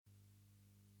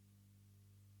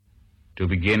to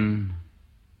begin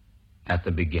at the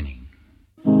beginning.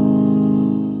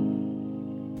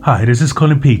 Hi, this is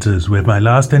Colin Peters with my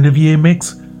last end of year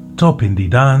mix, Top Indie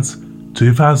Dance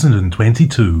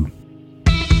 2022.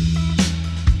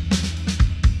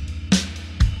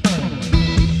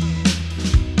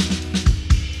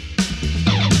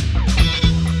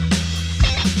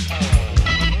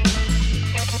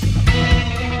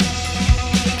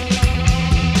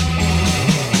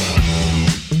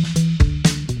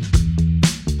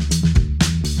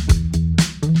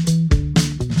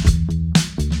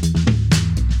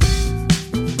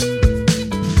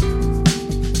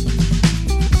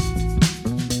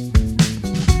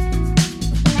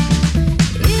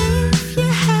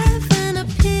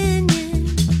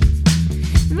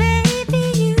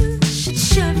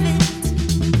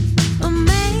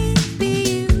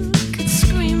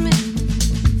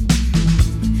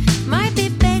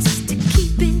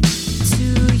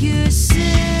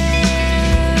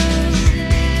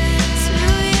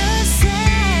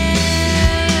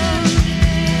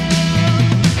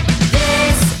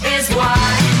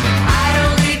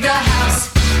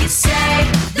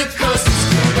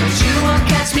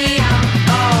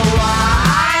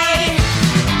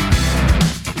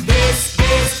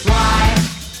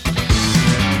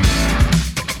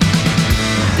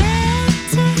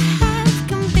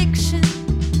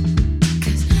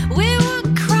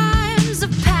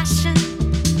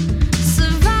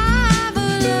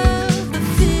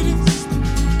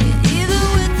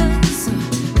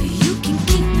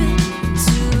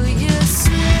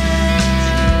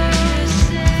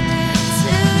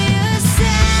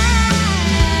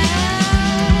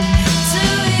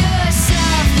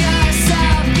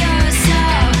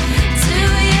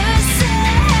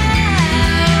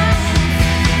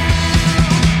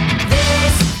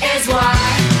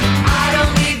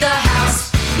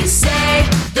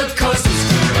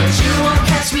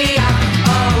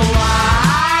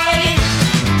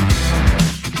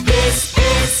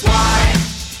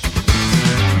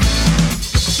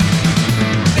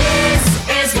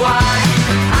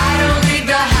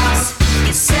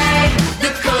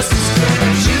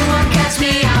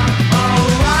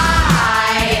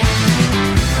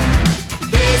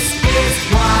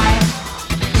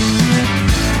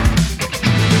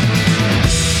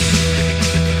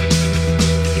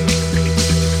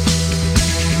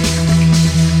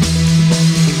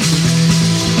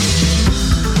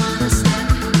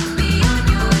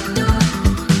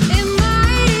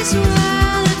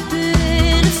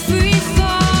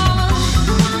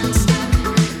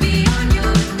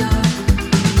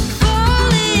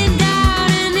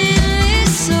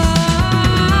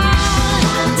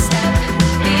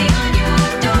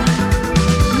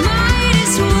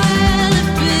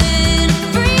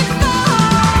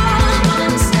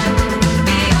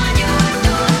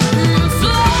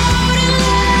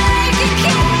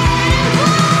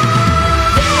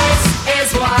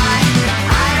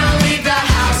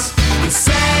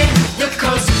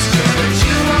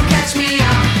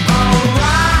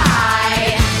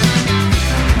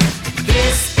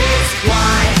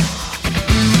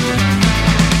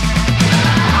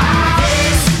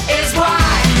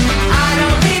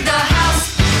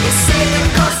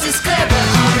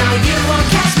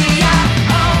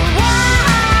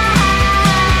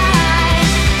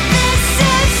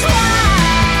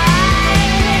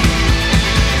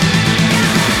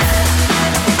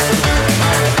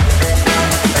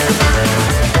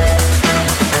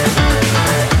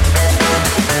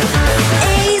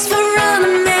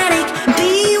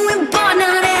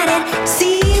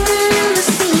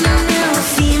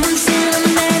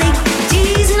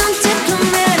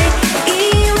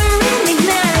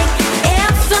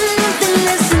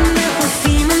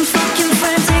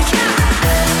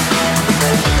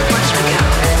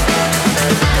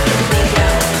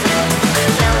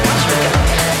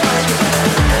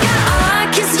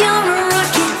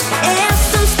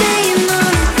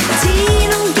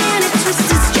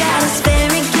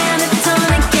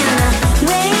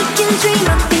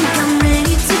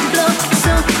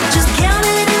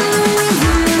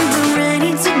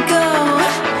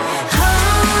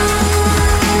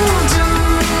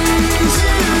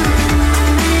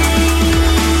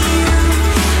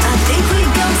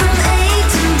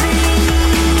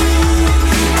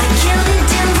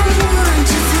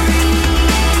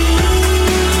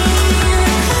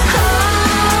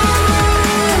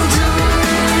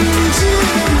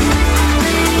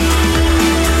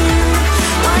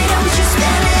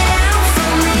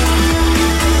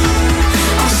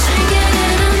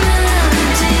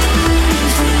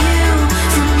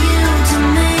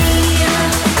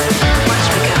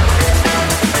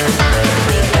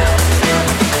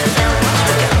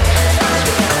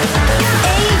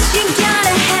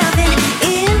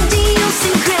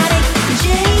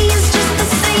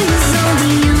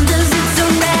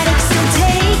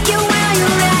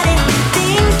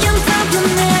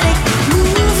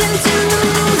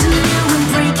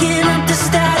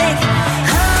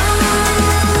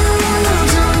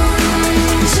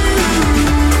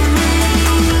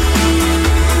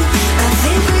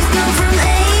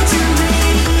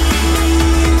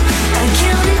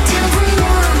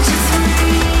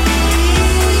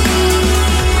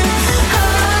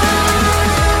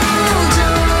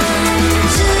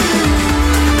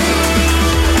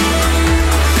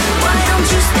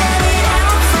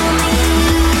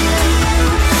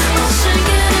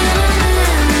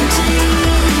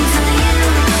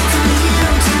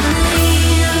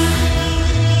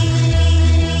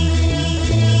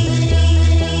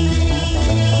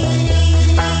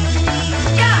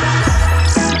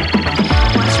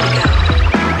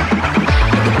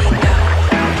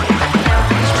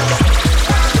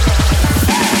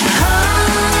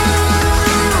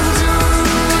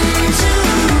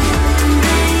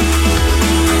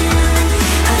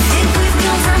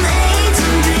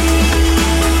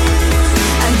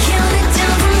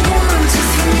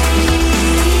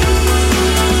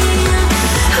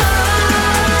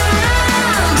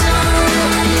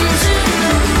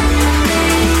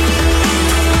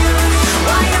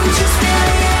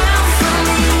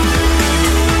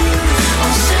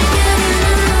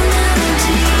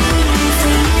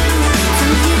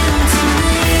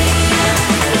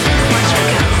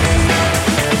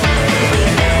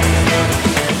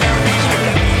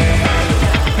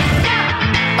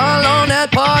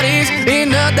 parties in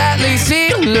a deadly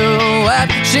silhouette.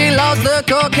 She loves the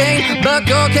cocaine, but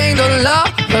cocaine don't love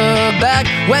her back.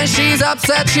 When she's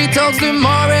upset, she talks to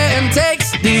Maury and takes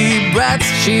deep breaths.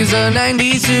 She's a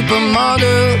 90s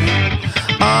supermodel.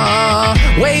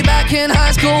 Way back in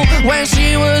high school when she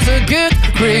was a good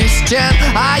Christian,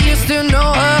 I used to know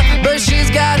her, but she's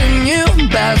got a new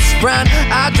best friend,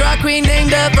 a drag queen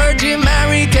named the Virgin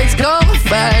Mary takes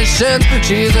confessions.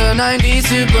 She's a 90s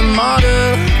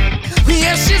supermodel.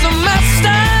 Yeah, she's a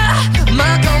master,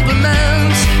 my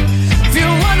compliments. If you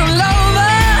wanna love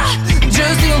her,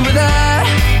 just deal with her.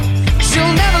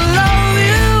 She'll never love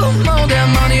you more than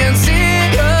money and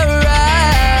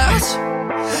cigarettes.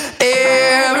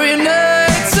 Every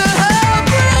night's a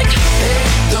heartbreak. Hey,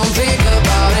 don't think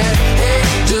about it. Hey,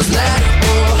 just let it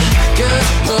go. 'Cause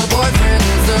her boyfriend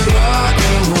is a rock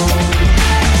and roll.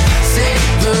 Save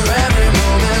her every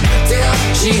moment till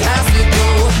she has to go.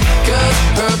 'Cause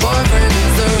her boyfriend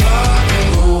is a rock and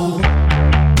roll.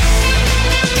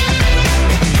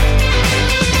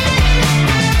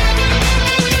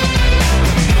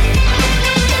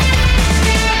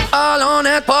 Alone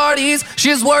at parties,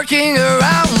 she's working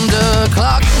around the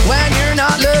clock. When you're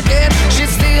not looking,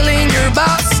 she's stealing your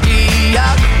bossy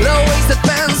out. Low-waisted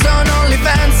pants on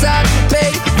OnlyFans, I'd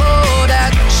pay for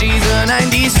that. She's a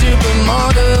 90s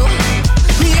supermodel.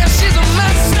 Yeah, she's a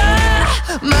master,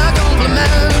 my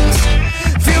compliments.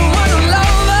 If you wanna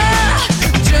love her,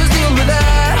 just deal with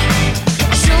her.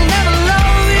 She'll never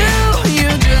love you, you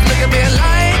just look a bit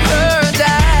like her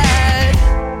dad.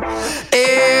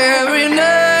 Every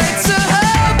night's a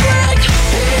heartbreak.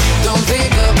 Hey, don't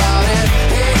think about it.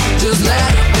 Hey, just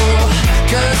let it go.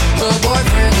 'Cause her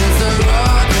boyfriend is a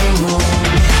rock and roll.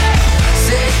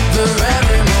 Save her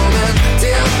every moment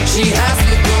till she has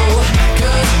to go.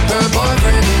 'Cause her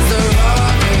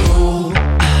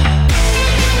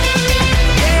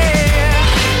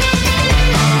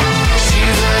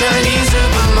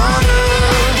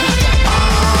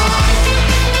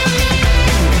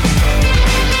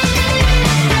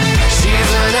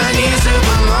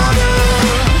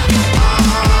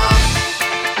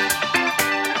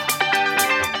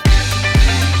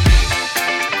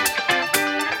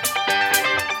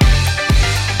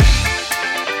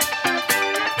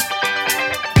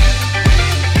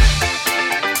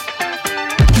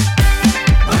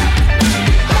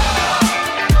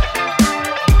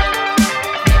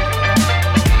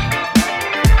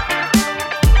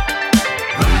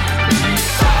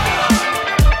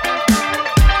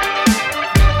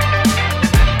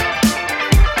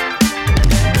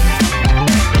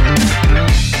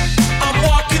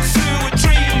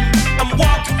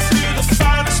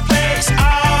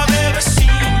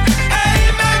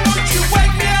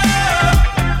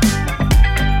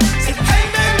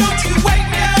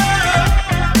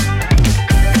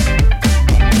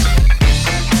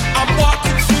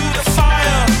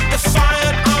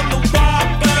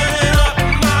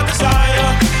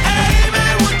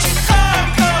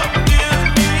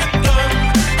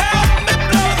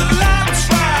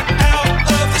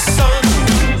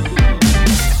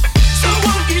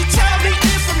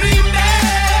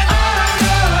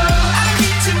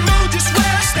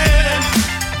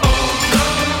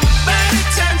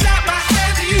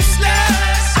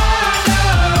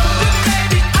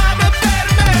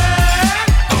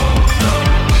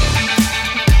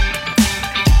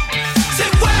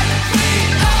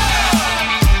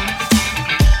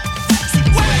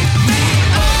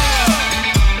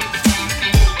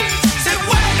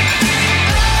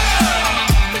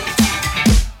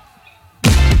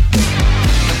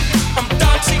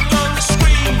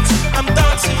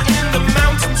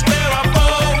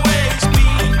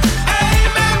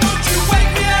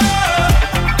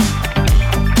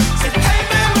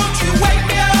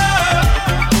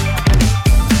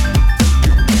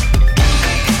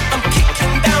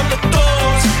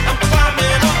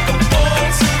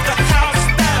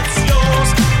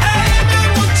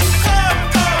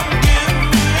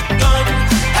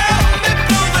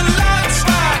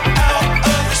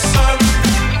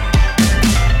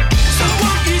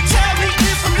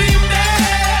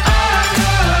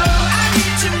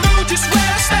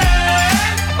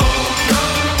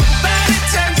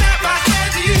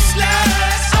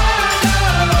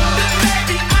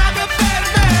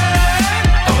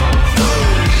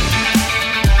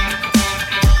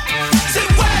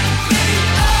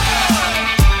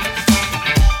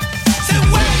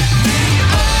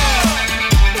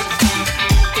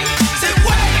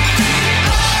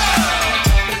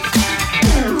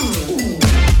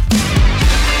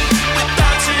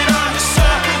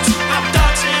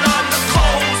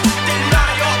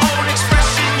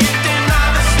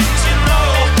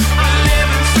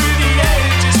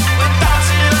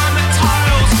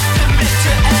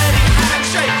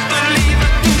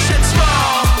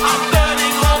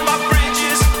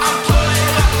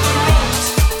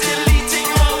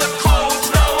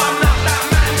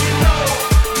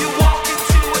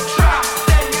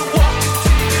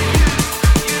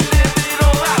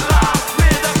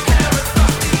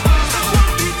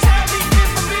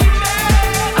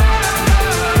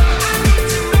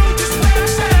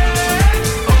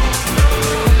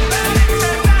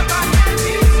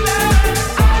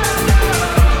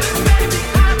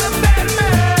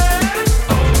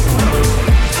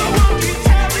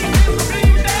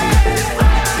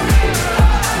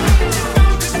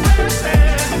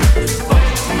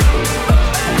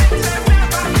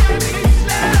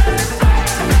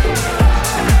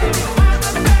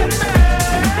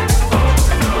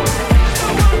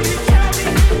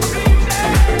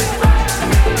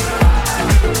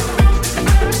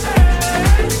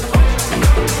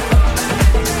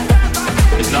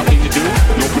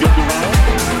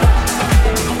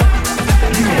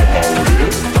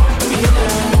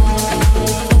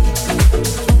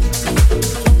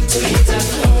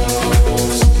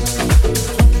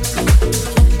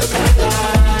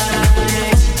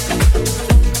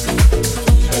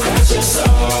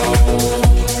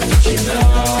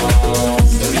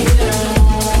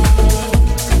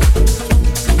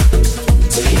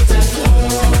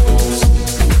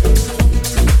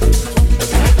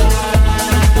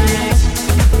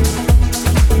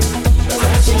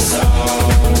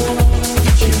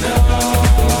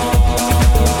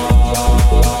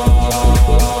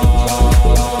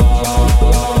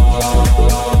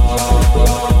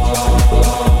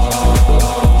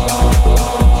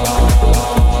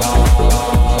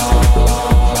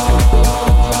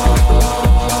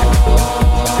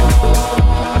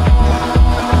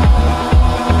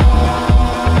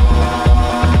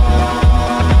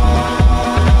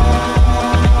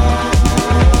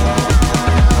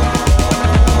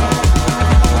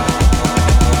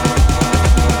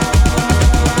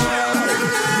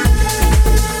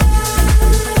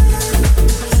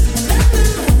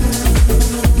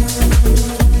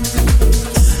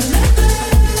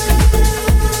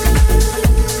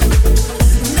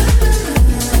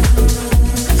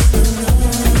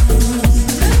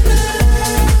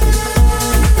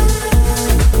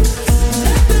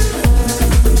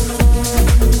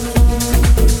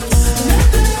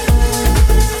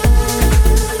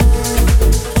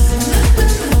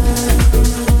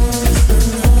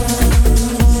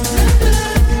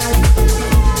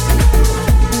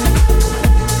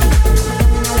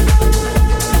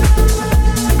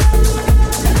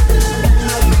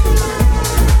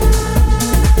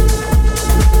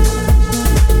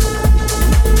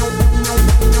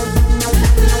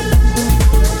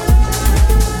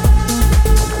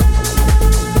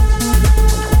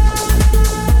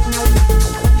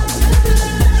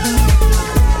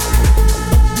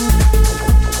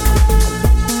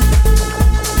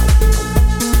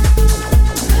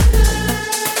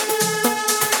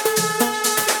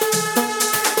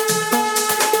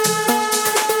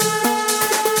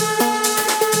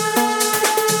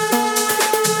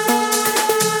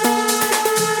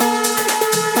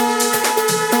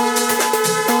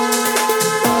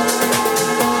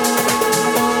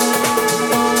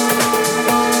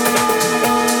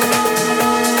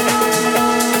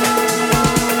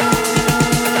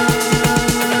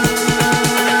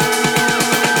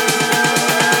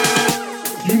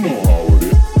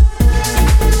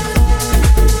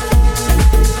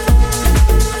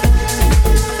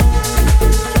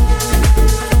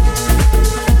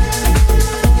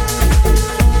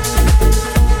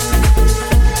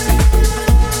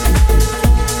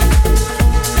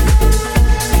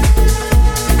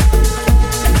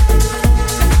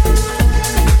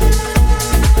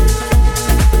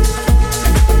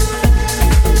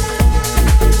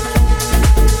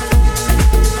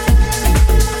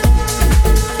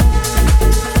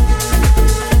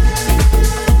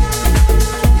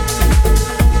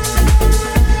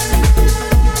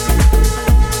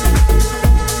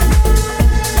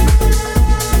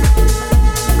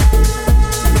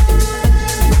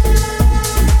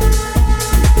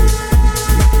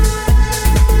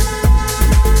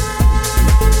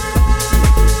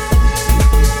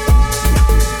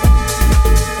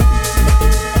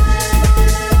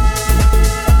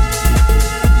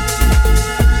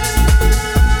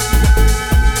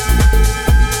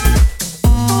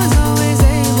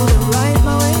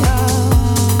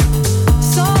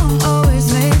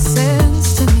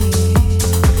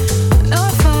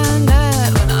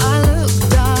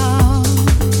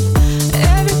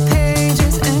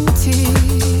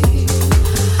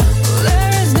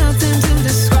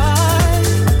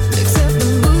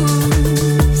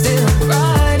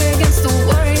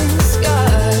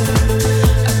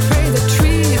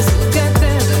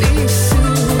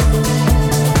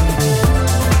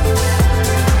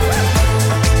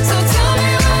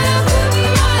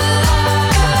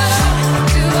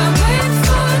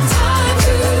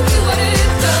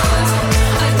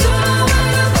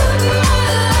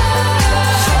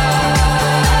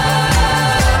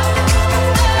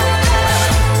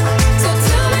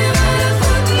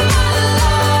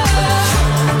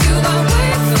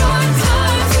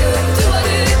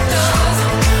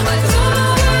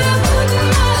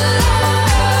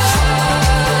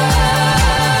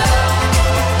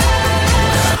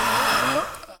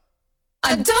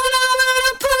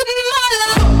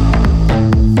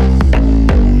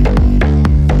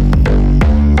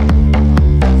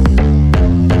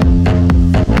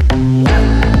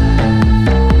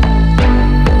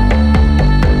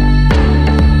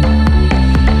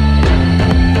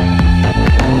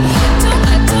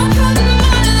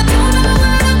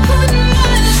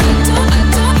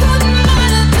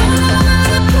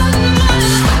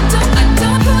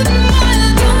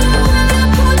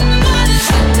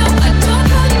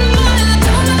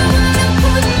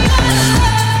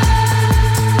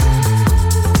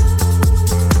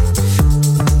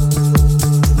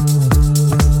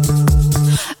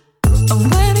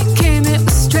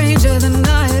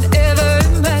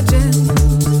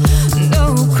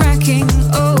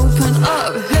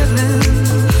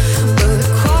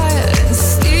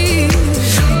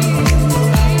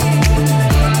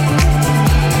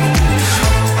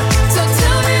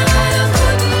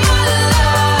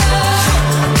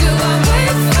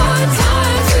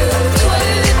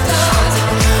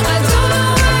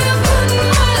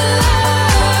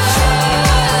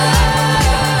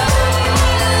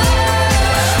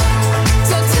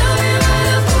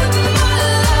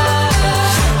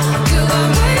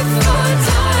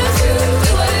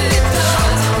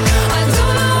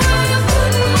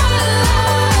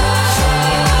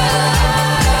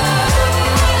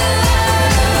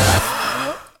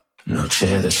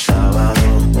Noche de sábado,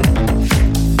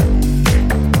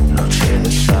 noche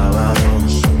de sábado,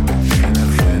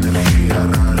 energía,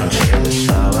 noche de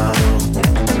sábado,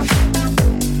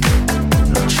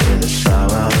 noche de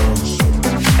sábado,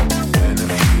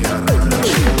 energía,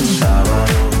 noche de sábado,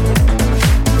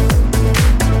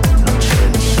 noche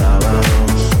de sábado,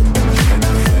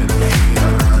 energía,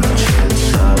 noche de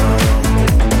sábado,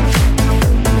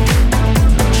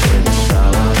 noche de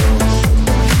sábado.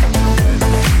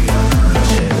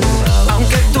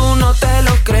 Aunque tú no te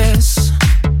lo crees,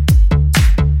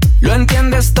 lo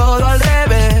entiendes todo al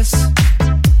revés.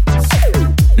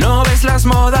 No ves las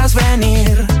modas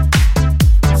venir,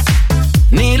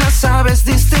 ni las sabes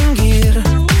distinguir.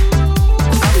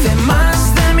 Hace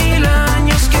más de 1000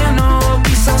 años que no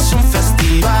pisas un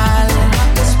festival.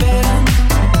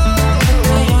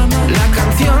 La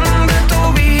canción de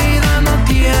tu vida no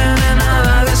tiene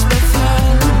nada de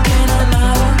especial.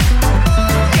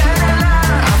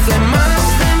 Hace más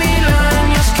de 1000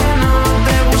 años que no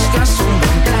te buscas un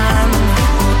buen plan.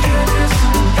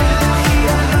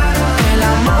 El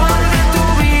amor de tu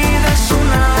vida es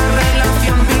una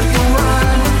relación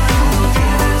virtual.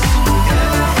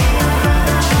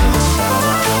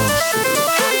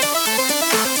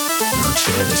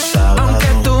 Noche de sábado.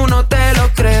 Aunque tú no te lo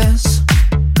crees,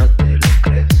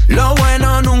 lo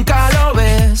bueno nunca lo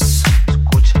ves.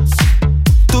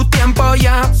 Tu tiempo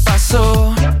ya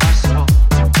pasó,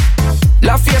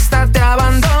 la fiesta te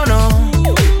abandonó.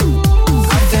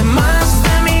 Hace más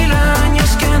de 1000 años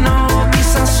que no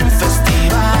pisas un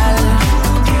festival.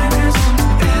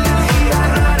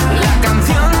 La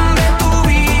canción de tu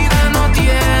vida no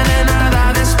tiene nada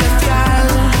de especial.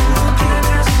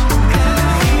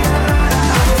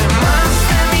 Hace más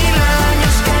de 1000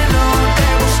 años que no te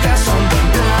buscas un buen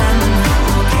plan.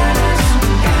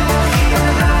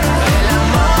 El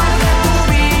amor de tu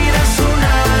vida es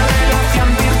una relación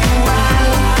virtual.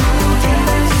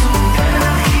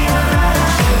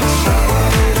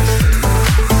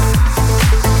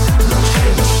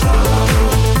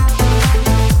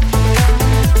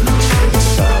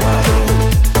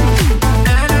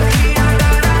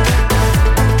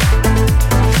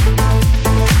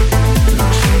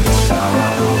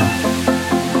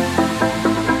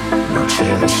 Noche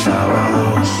de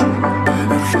sábados,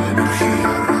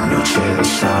 noche de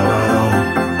sábado,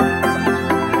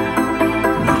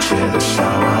 noche de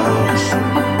sábados,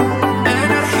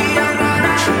 energía rara,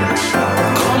 noche de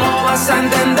sábado. ¿Cómo vas a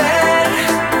entender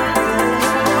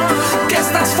que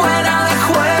estás fuera de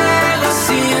juego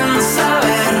sin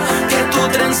saber que tu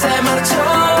tren se marchó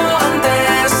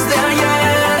antes de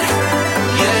ayer?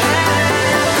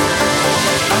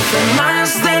 Hace más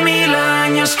de 1000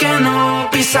 años que no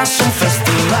pisas un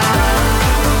festival.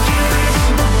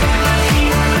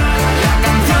 La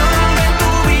canción de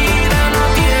tu vida no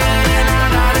tiene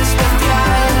nada de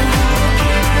especial.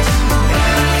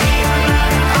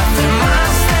 Hace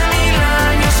más de 1000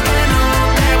 años que no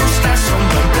te buscas un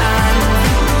buen plan.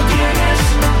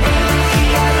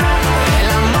 El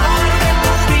amor de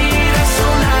tu vida es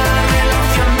una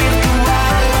relación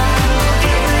virtual.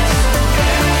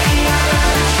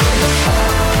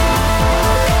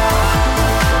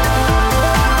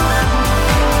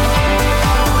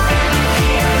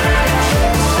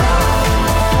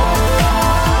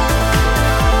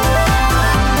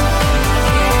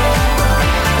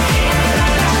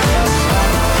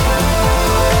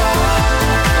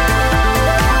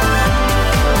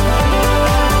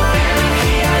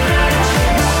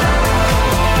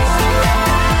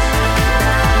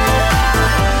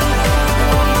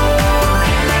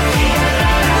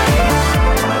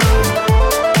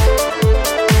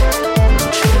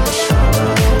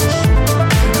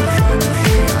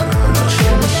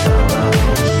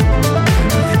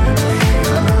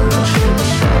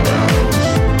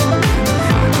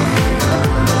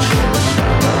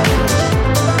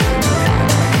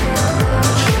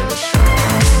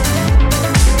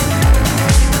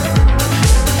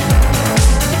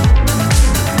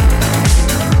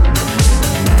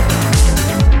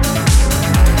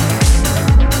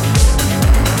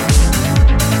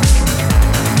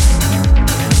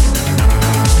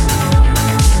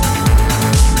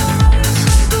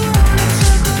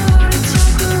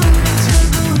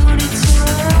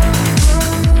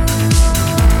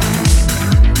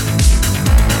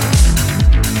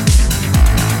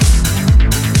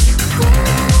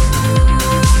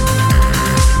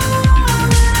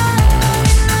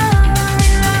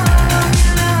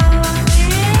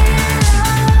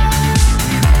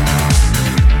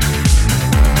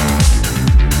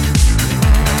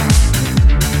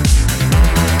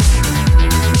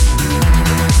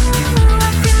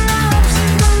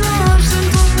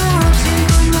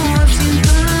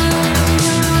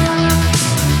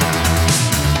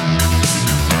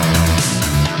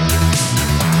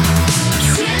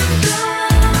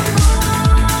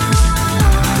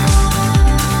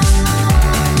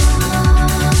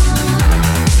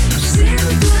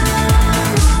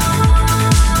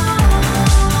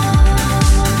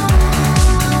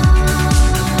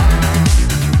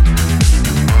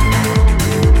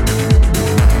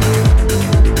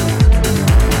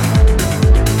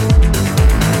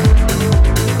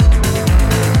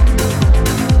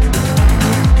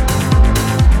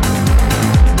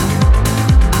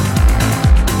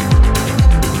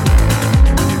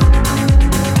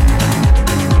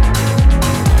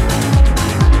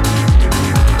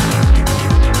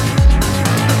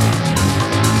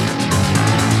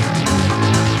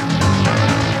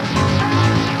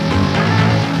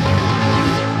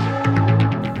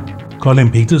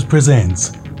 Colin Peters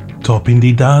presents Top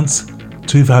Indie Dance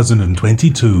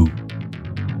 2022.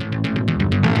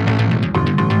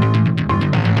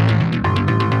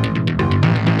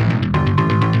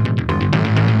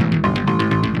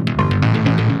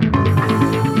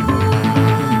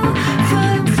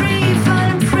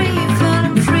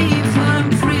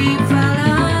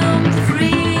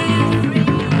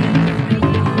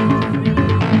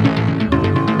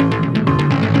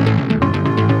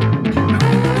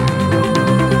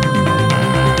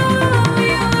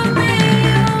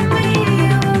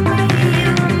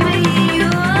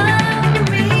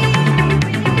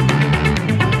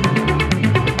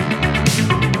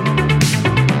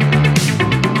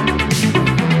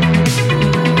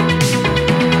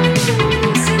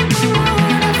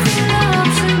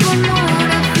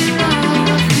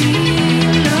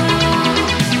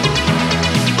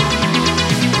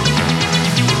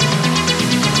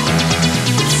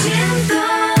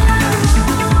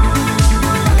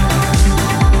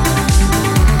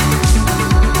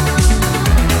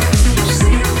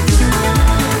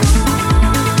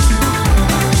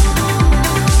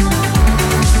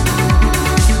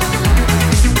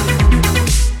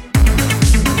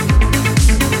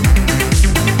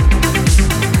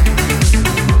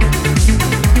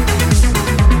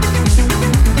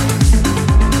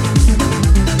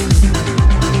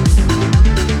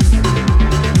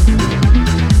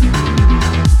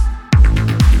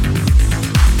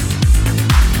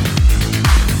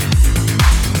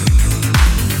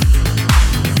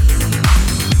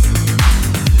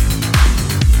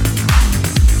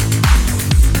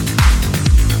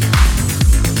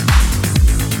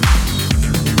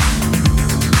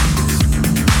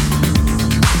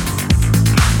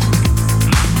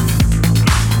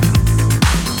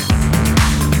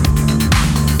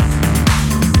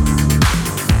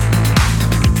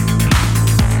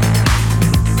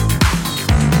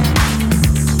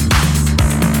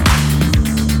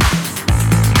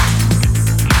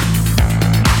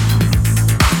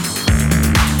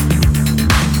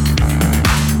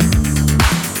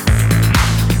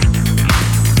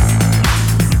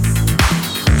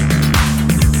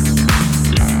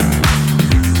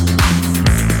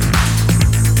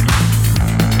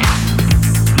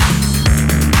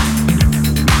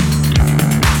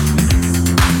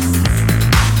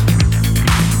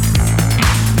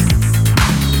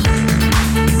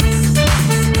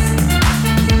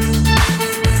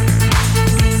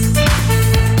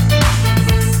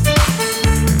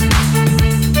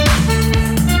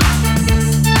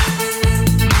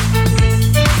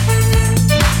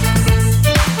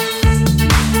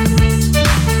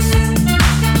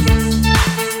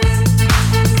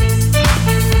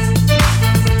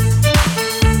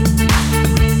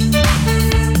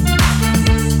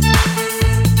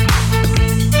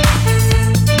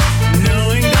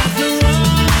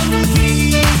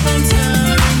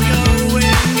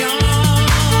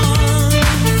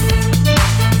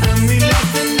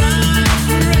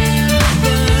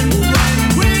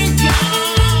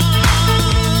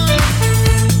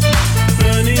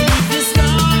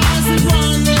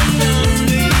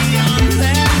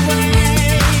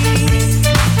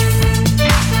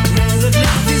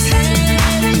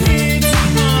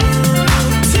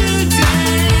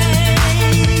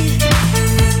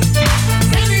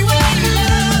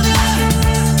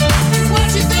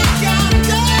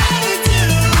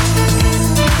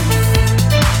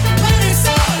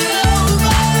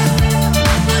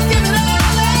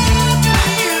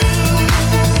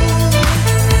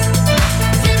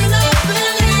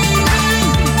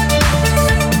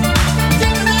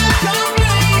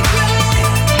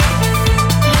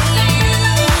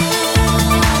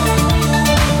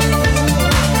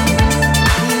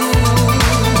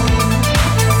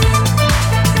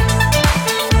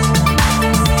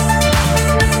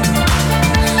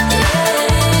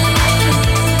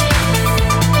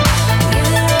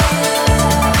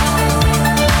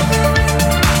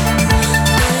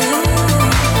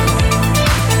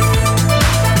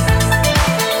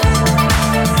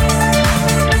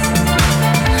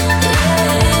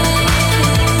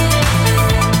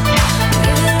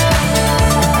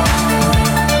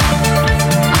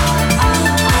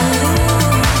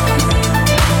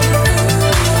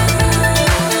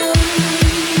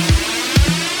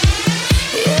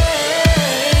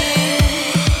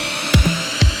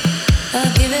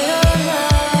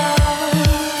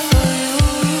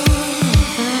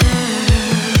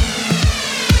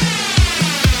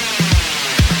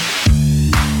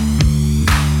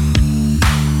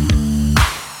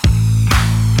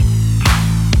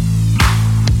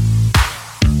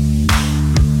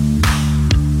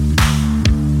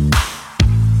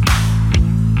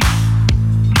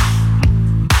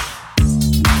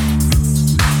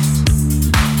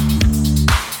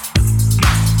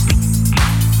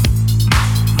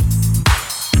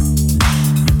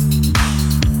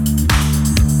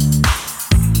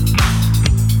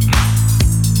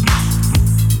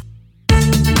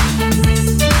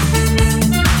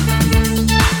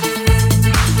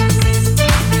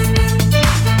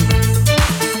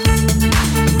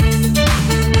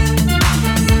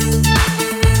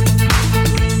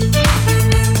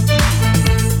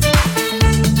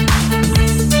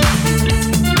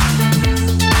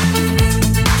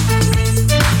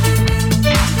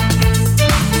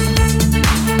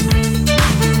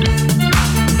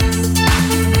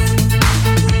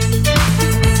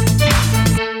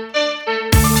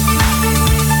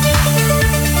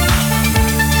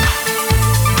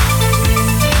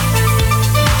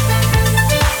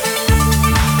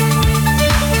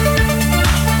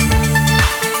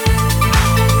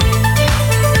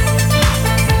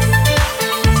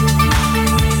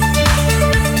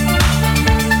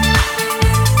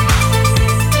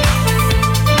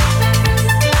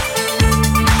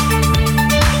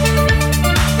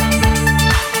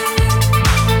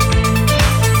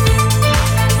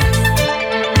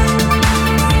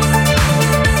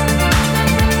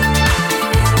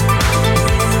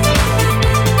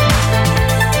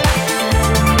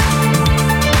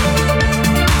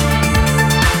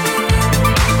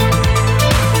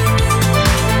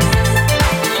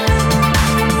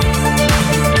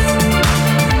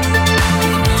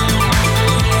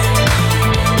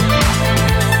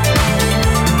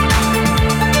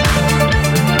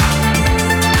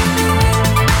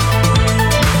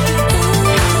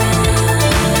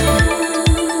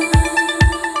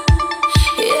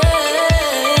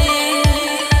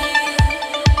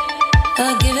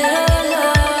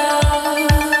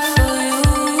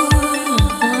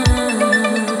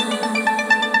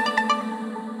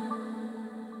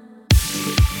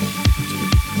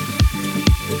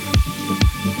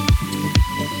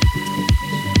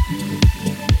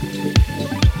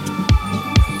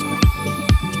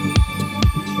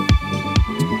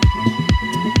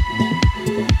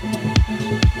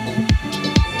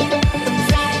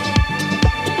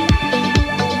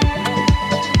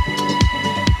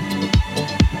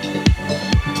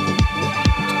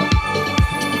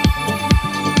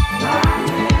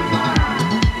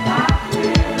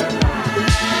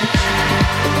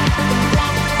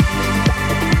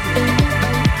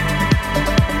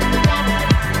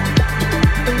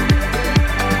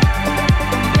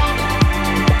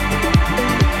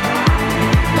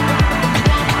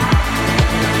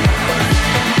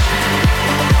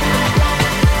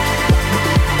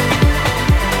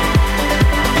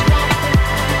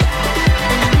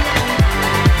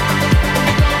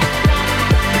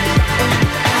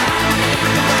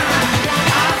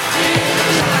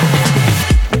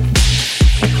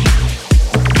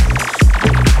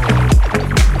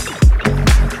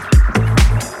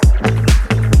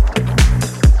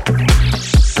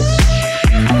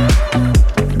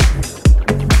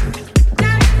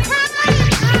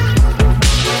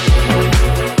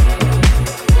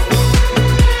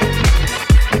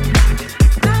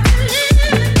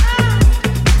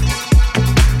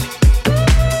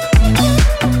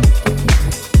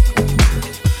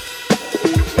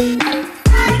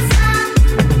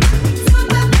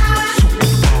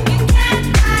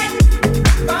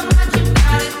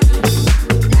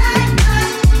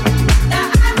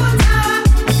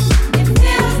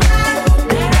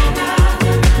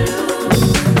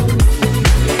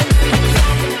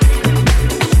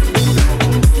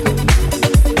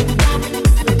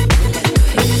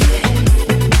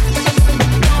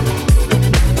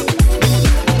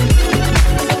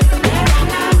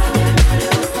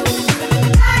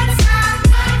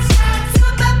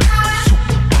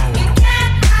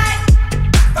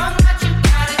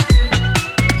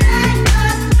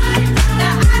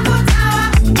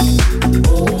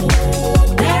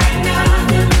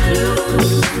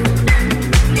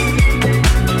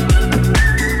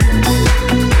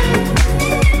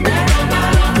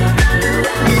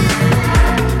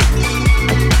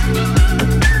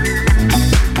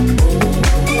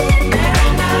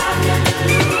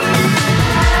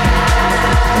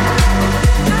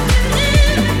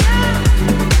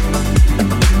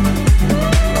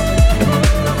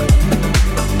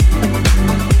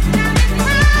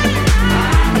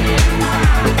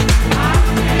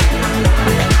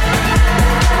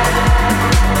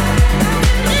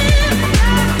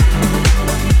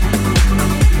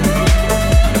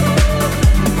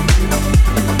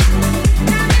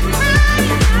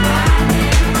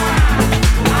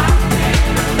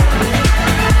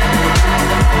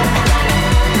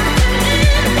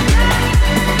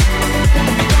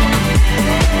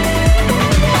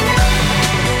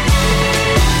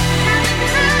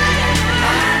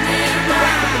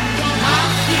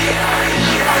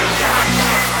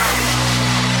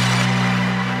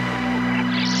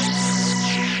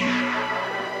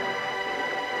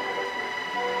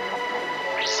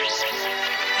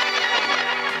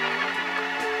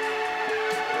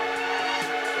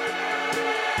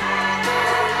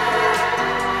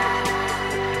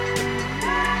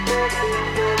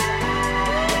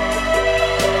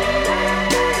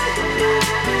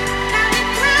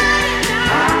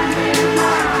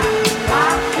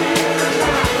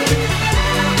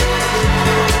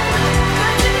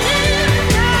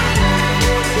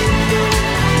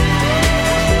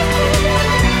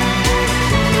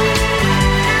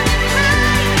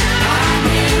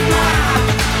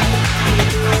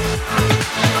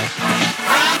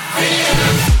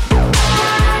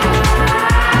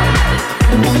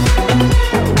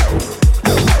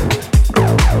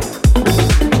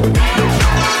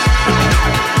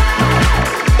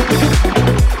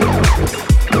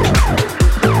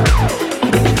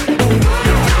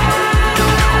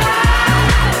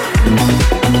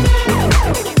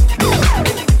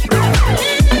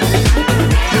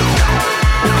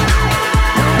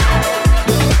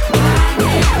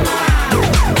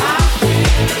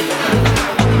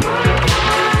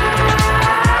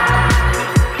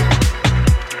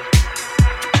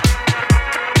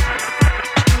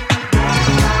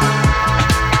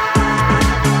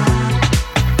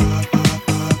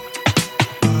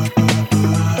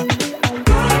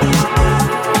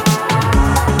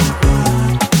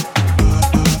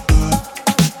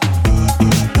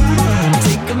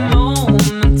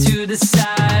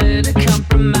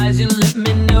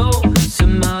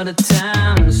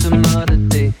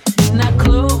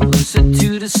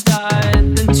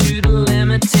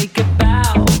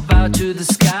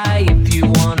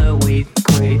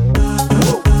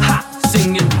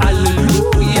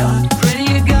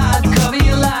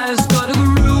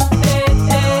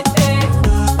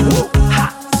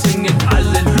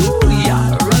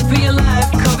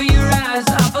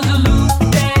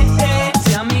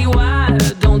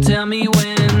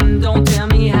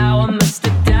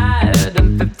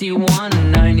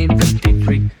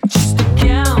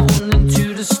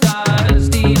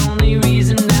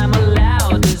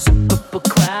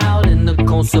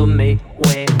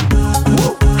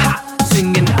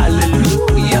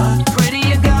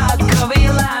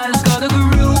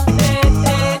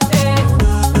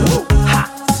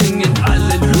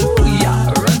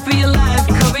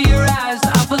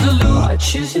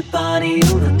 choose your body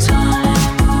all the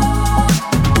time?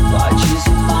 Why choose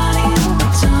your body all the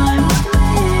time?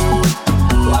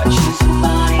 Why choose your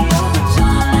body all the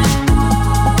time?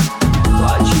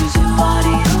 Why choose your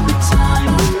body all the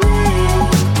time?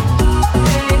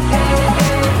 Hey, hey,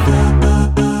 hey.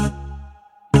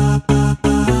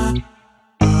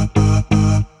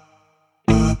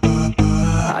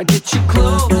 I get you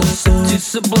close to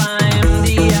sublime,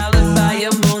 the alibi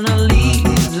of Mona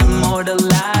Lisa,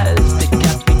 immortalized,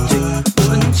 decapitated.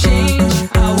 Wouldn't change,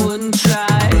 I wouldn't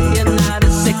try, and not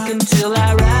a second till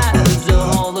I rise. A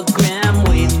hologram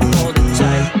waiting for the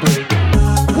tide break.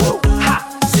 Whoa, ha,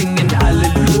 singing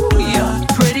hallelujah.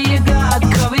 Pray to your God,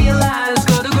 cover your lies,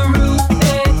 go to Guru.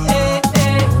 Hey, hey,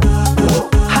 hey. Whoa,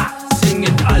 ha,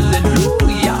 singing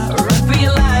hallelujah. Run for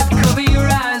your life, cover your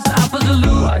eyes,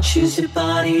 Apazaloo. I choose your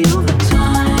body all the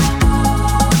time.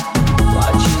 Why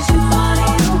choose your body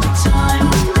all the time?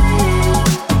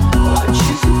 Why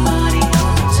choose your body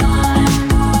all the time?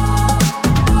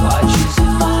 Why choose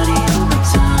your body all the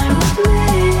time?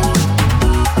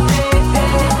 Hey,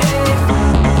 hey, hey.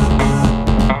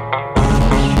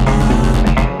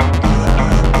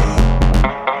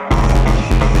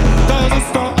 Das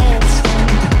ist der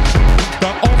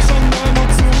Aufstand der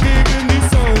Nation gegen die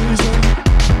Seuche.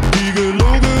 Die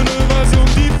gelogene Version,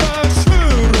 die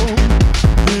Verschwörung.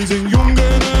 Wir sind junge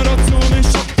Generation, ich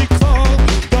hab die Qual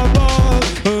der Wahl.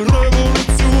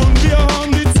 Revolution, wir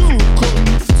haben die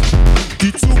Zukunft.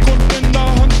 Die Zukunft in der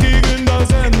Hand gegen das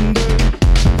Ende.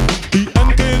 Die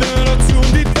Endgeneration,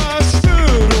 die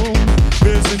Verschwörung.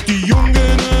 Wir sind die junge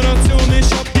Generation,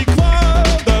 ich hab die Qual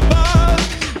der Wahl.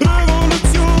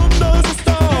 Revolution, das ist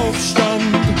der Aufstand.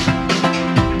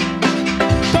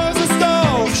 Das ist der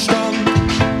Aufstand.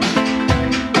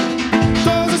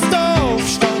 Das ist der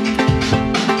Aufstand.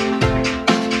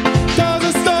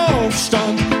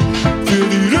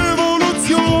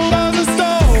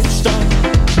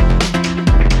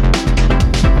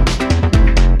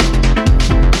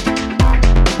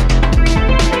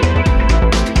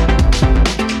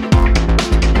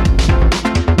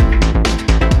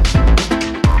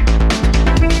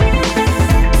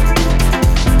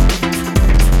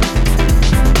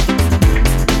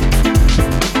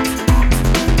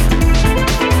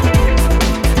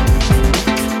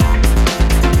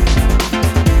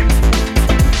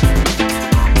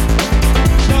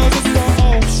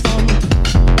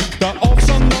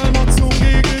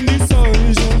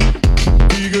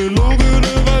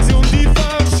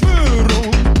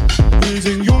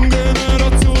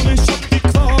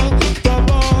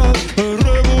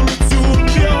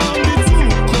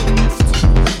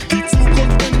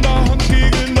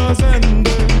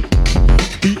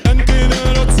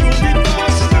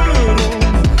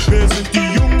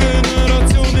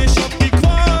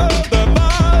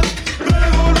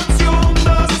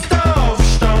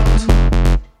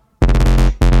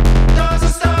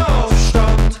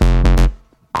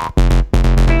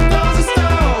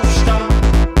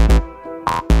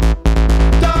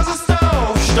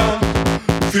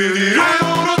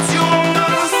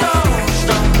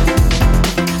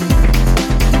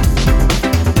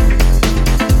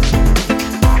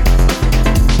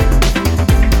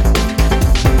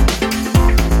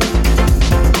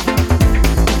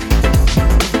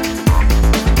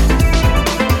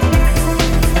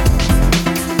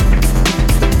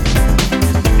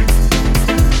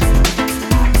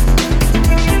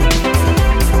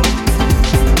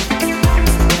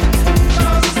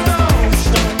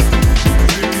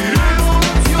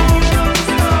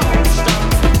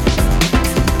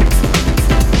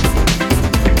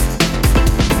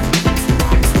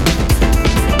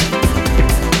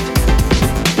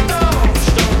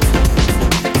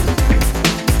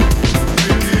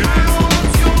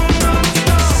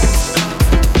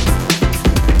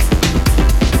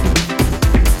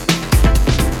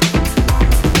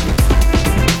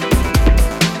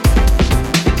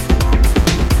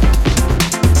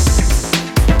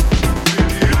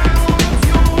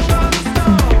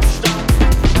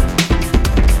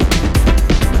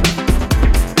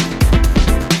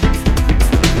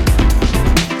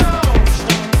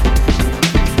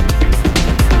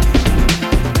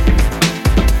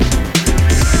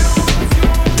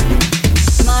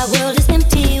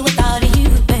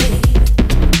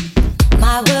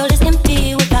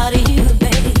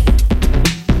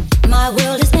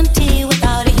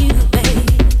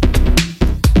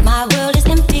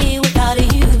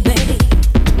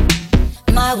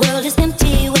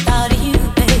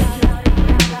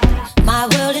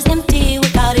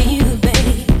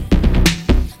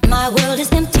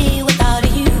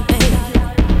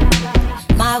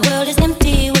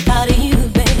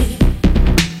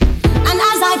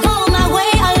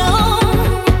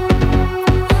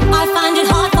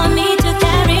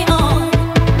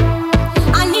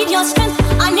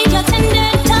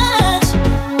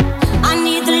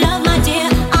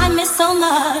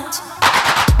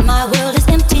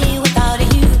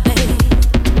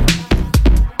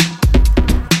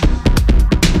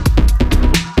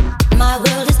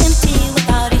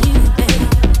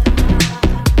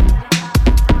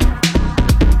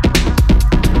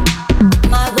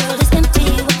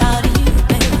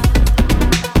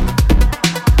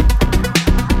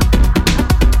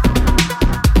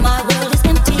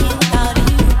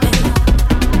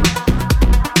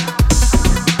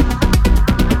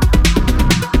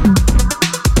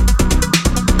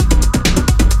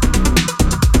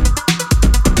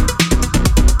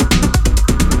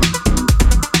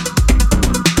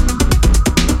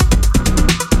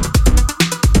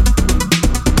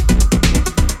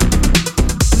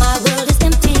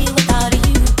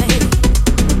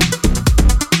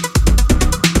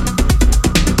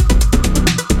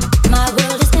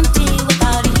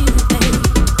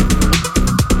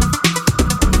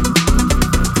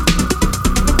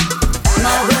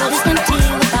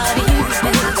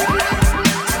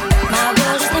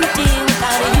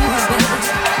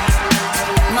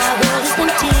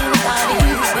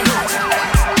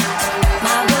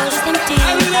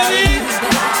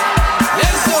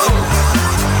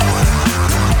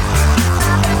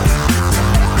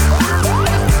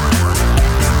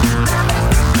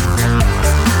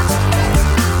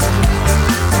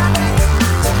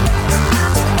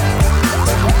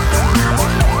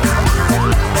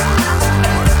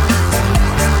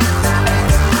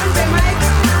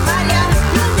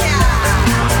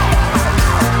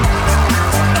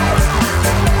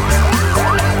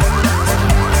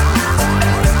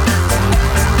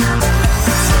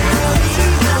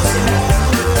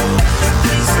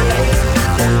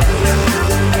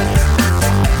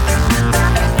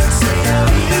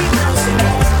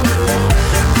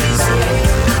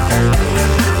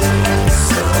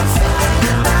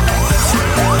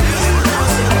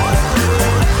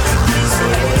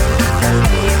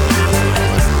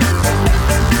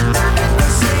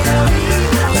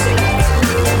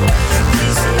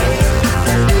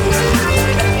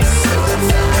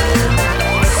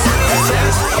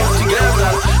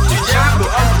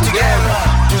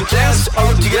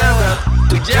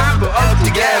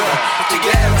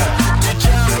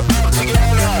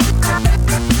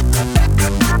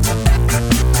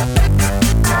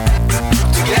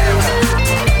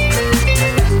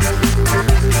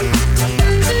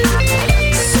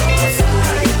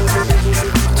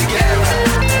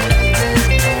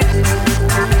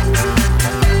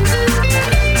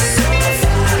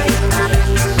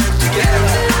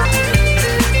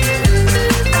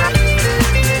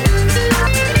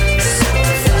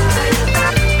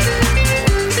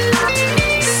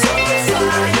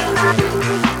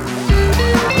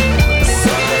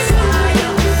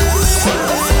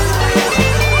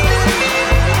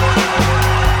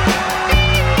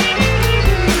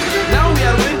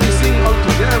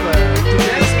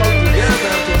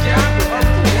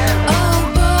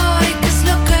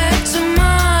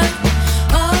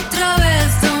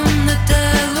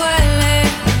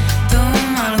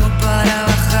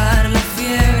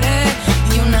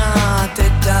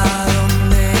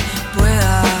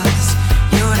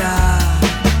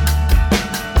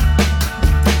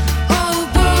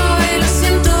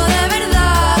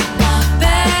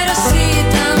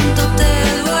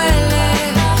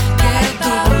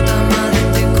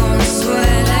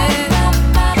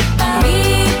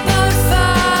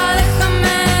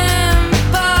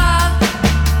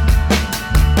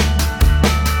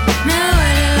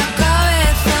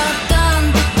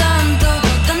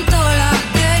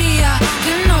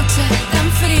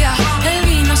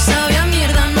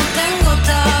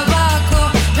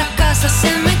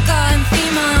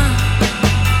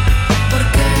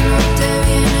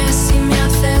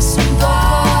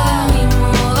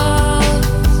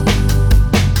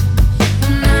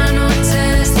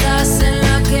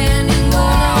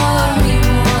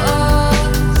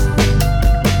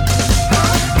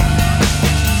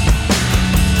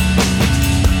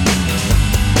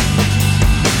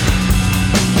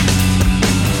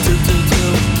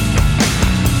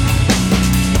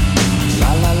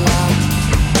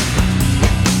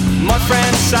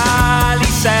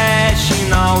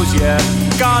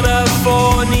 got a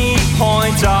funny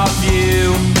point of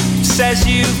view. Says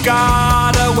you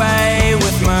got away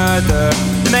with murder.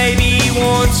 Maybe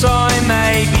one time,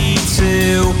 maybe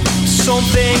two.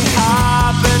 Something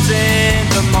happens in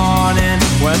the morning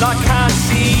when I can't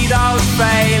see those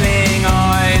failing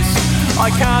eyes. I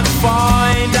can't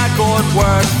find a good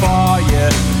word for you.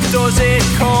 Does it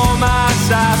come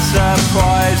as a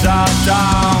surprise? I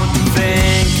don't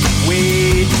think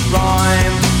we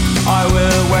rhyme. I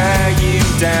will wear you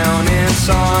down in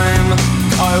time.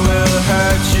 I will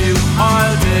hurt you,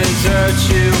 I'll desert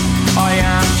you. I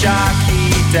am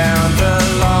Jackie down the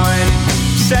line.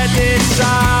 Said this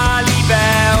Sally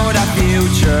about a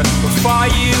future before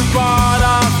you brought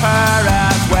up her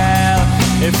as well.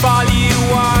 If all you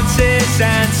want is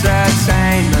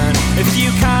entertainment, if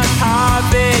you can't have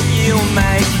it, you'll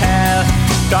make hell.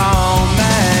 Don't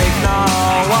make no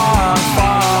one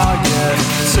for you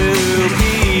to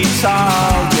be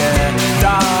told, yeah.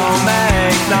 Don't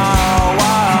make no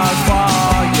one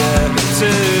for you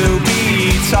to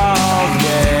be told,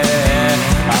 yeah.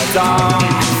 I don't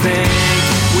think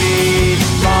we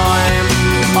rhyme.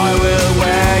 I will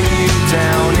wear you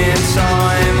down in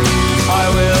time. I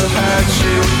will hurt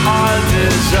you, I'll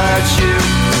desert you.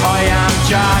 I am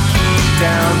Jackie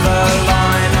down the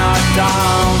line. I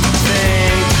don't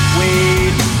think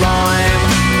we rhyme.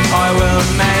 I will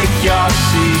make your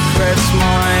secrets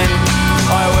mine.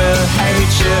 I will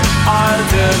hate you, I'll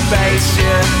debase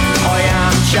you. I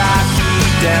am Jackie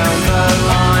down the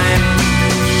line.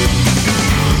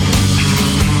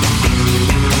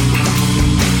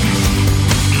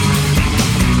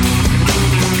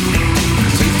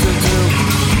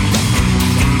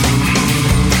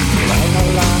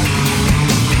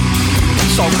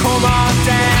 So come on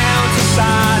down to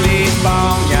Sally's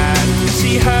boneyard.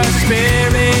 See her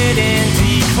spirit in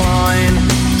decline.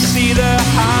 See the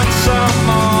handsome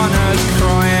mourners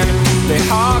crying. They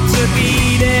have to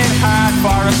beating hard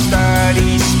for a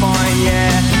sturdy spine,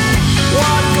 yeah.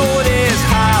 What good is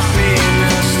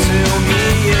happiness to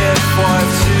me if I'm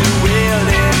to wield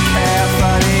it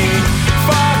carefully?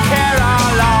 For care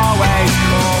I'll always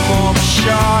come up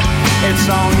short. It's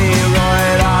only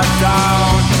right I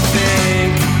don't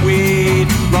think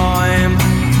we'd rhyme.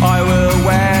 I will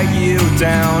wear you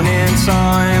down in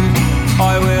time.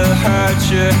 I will hurt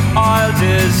you, I'll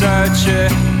desert you.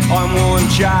 I'm one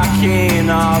jacking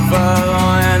of a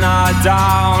line. I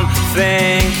don't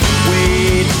think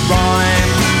we'd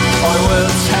rhyme. I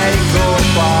will take up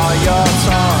all your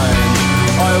time.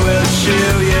 I will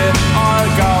chew you, I'll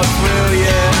go through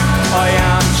you. I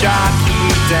am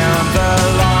Jackie down the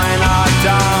line. I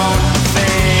don't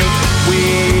think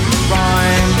we'd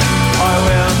rhyme. I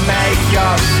will make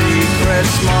your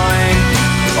secrets mine.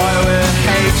 I will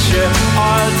hate you,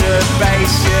 I'll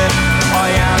debase you. I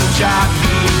am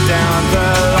Jackie down the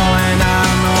line.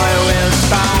 And I will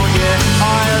stone you,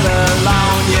 I'll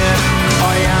alone you.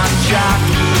 I am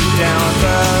Jackie down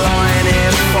the line.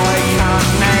 If I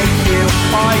can't make you,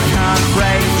 I can't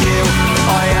break you.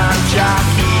 I am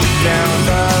Jackie down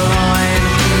the line.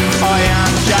 I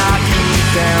am Jackie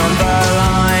down the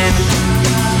line.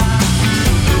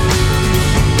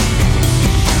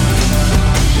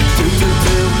 Do do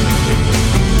do.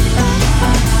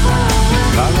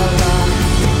 La la la.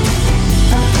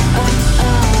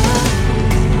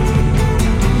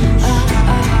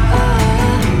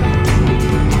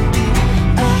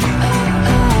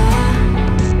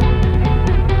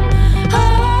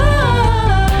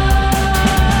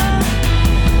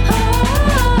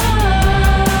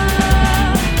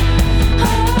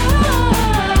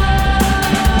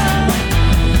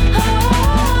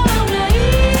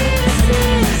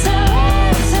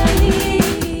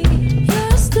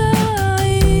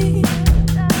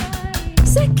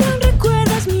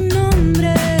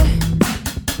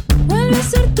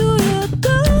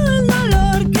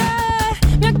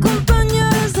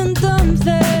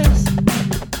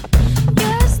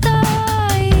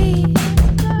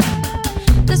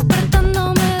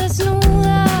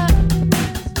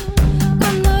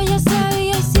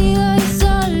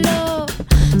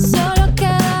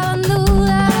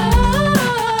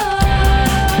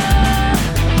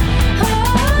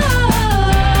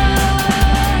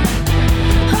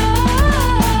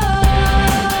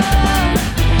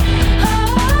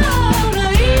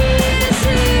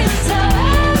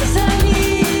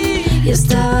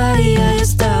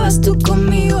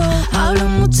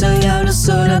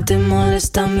 te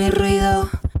molesta mi ruido.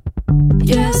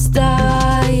 Yo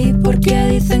estaba ahí porque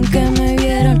dicen que me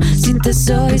vieron. Si te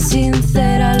soy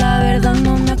sincera, la verdad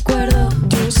no me acuerdo.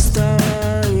 Yo estaba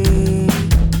ahí,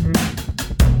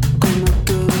 como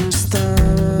que no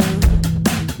estaba.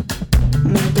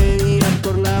 Me pedí la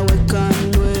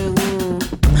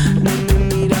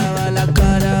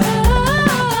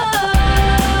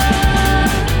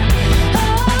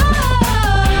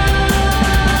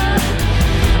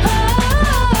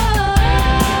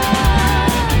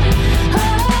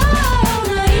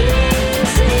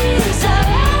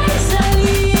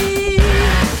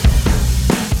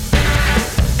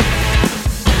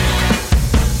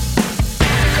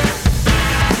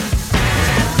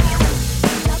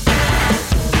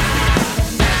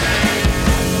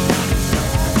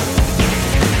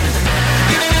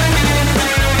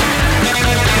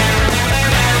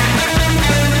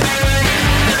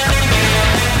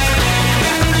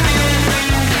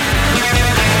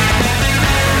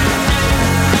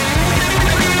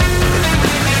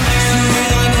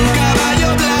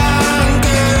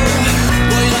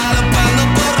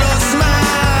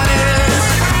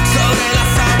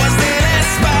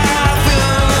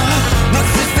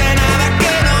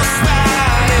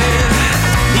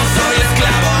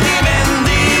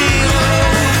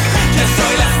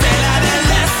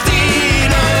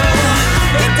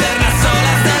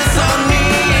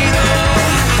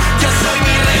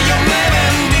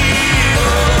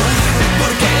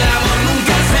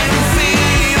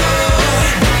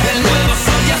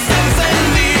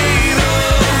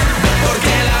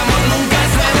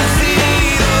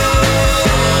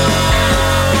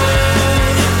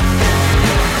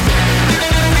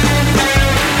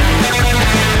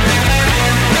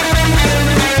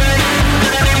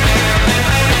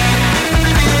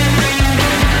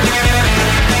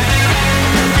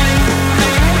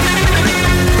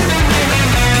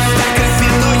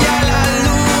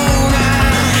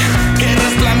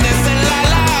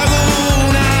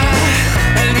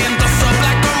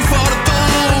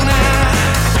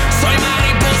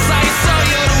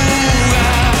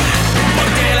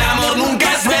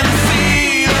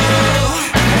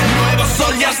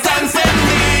está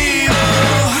encendido,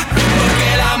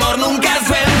 porque el amor nunca es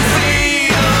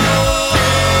vencido.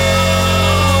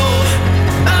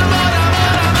 Amor,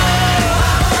 amor, amor,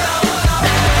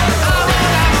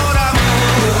 amor, amor,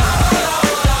 amor,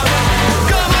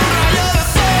 como un rayo de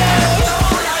sol.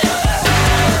 Amor,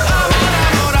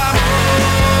 amor, amor.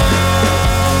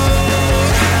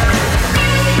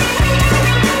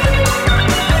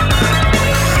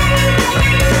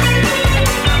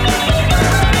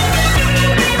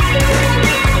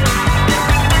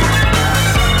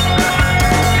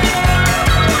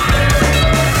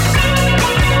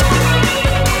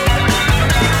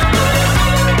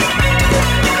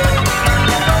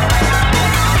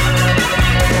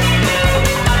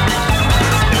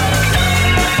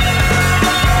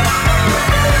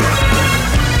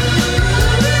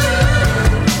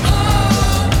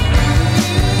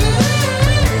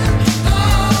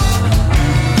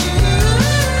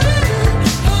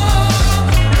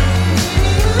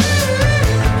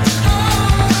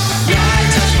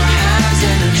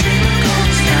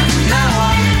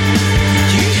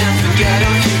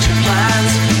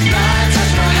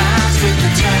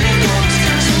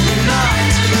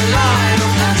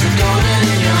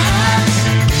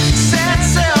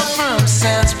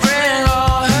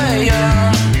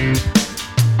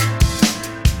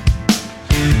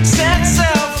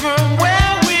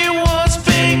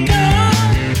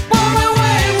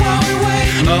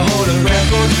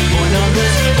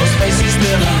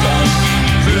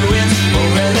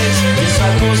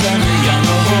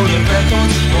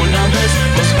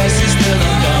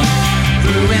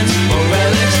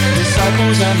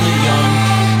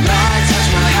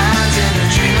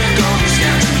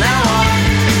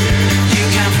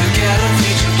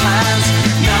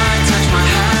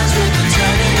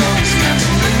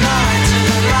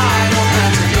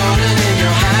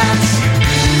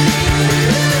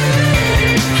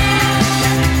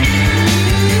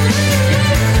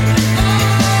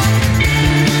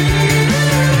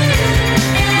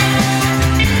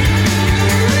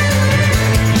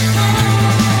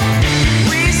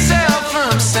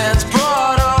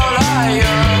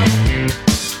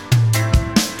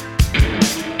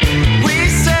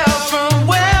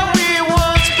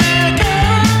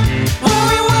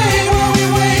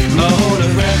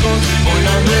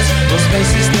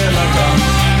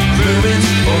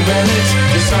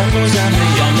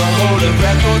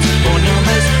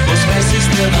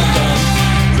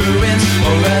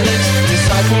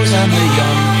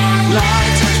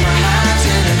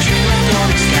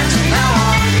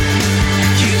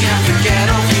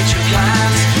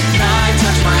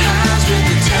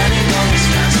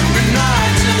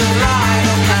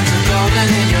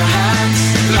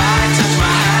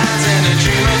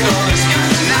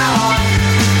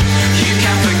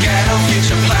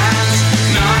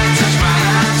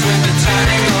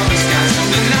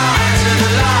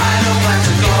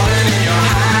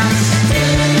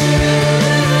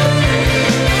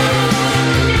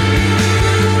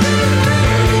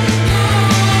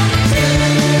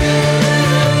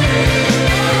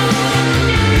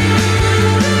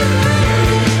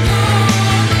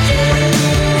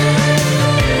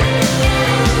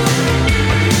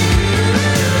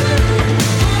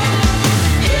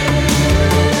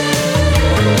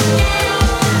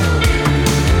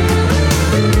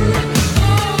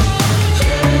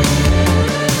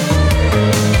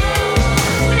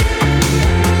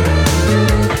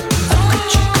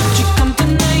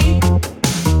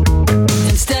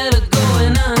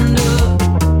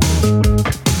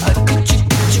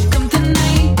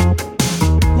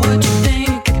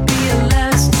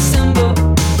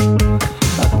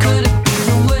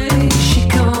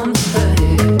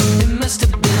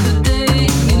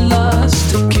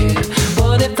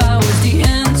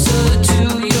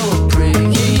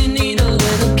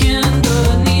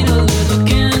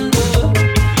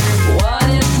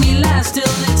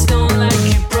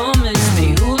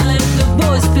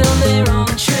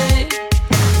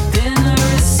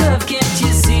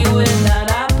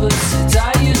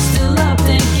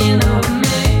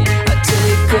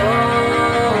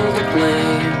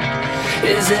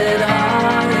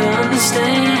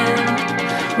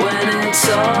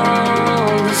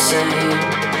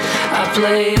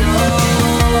 played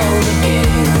all the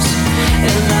games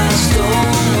and I stole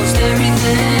almost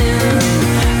everything.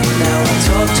 Now I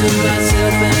talk to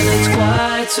myself and it's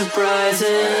quite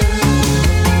surprising.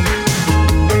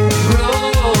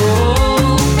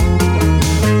 Roll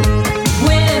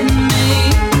with me,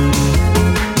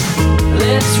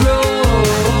 let's roll.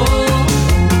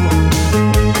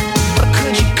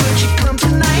 Could you come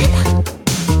tonight?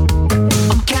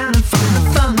 I'm counting from the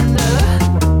thunder.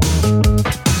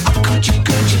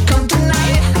 Could you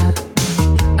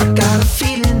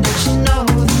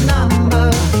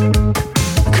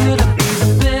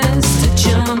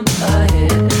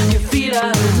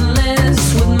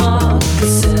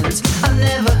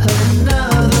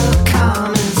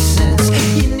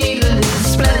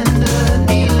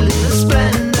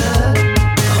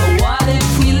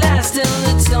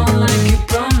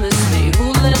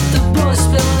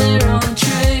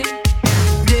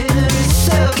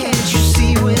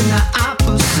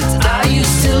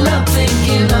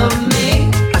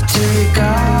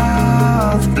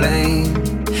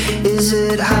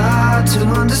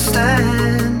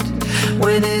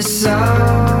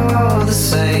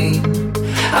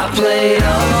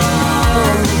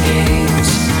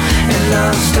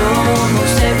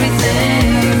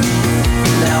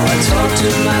to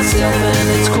myself and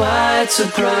it's quite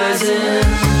surprising.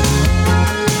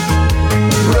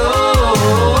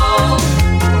 Roll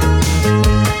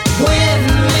with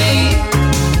me,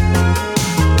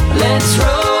 let's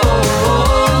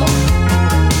roll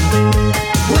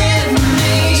with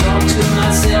me. Talk to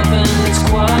myself and it's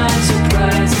quite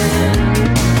surprising.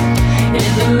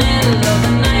 In the middle of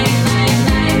the night,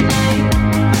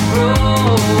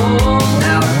 roll.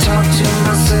 Now I talk to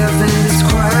myself and it's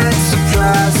quite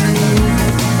surprising.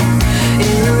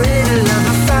 In the middle of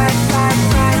a fight,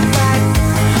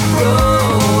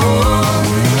 roll.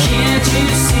 Can't you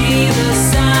see the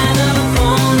sign up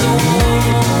on the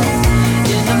wall?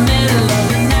 In the middle of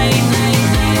the night,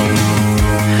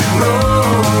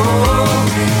 roll.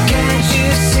 Can't you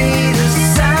see the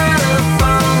sign up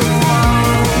on the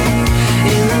wall?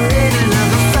 In the middle of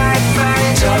a fight.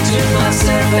 Talk to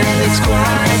myself and it's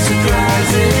quite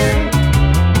surprising.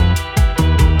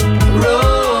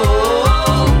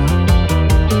 Roll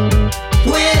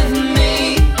with me,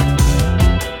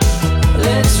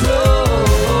 let's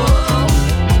roll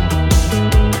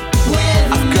with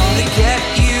me. I've gotta get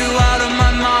you out of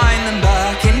my mind and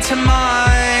back into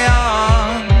my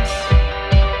arms.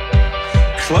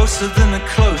 Closer than a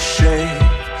close shave,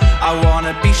 I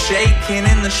wanna be shaking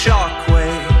in the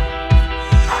shockwave.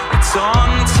 It's on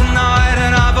tonight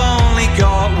and I've only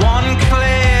got one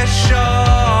clear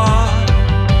shot.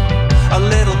 A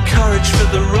little courage for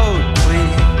the road,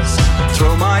 please.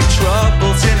 Throw my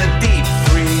troubles in a deep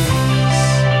freeze.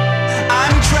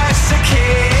 I'm dressed to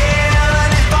kill,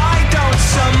 and if I don't,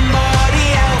 somebody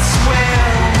else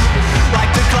will.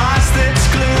 Like the glass that's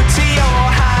glued to your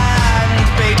hand,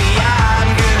 baby, I'm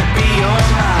gonna be your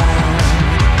man.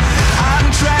 I'm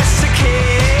dressed to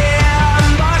kill,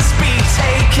 must be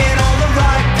taking all the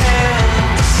right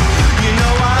pills. You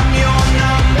know I'm your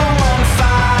number one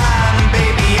fan,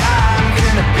 baby, I'm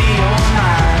gonna be your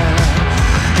man.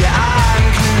 Yeah, I'm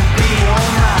gonna be your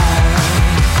man.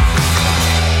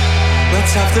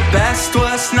 Let's have the best,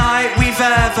 worst night we've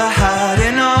ever had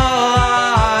in our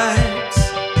lives.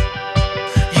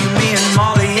 You, me and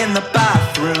Molly in the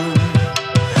bathroom,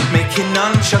 making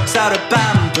nunchucks out of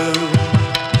bamboo.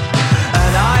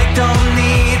 And I don't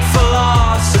need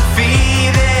philosophy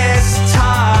this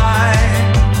time.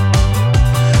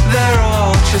 They're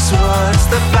all just words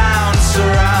that bounce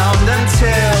around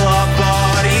until our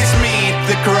bodies meet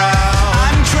the ground.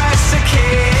 I'm dressed to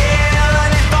kill,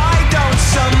 and if I don't,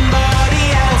 somebody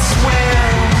else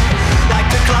will. Like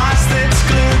the glass that's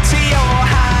glued to your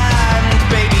hand,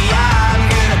 baby, I'm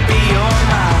gonna be your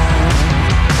man.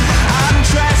 I'm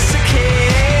dressed to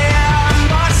kill,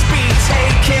 must be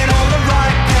taking all the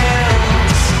right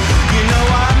pills. You know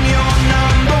I'm your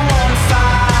number one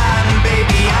fan,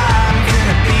 baby, I'm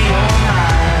gonna be your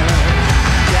man.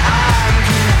 Yeah, I'm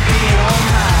gonna be your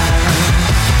man.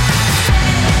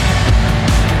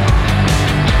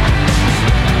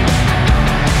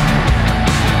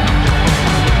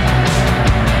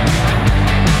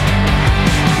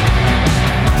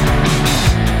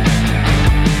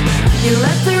 You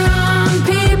let the wrong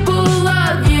people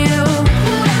love you,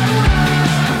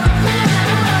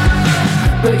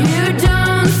 but you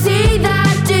don't see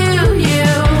that, do you?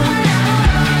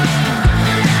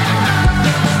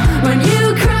 When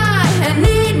you cry and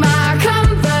need my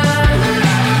comfort,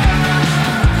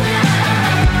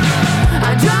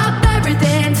 I drop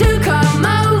everything to come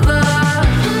over.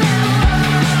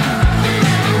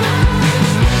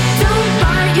 Don't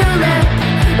bite your lip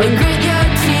and grit your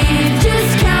teeth,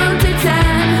 just count to 10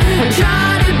 and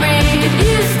try to breathe.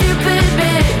 You stupid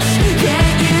bitch,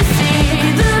 can't you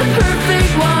see the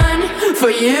perfect one for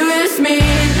you is me?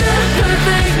 The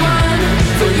perfect one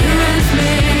for you is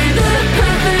me. The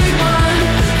perfect one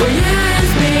for you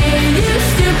is me. You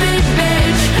stupid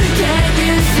bitch, can't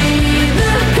you see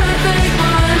the perfect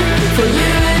one for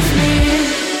you is me?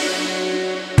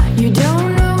 You don't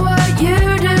know what you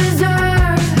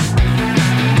deserve.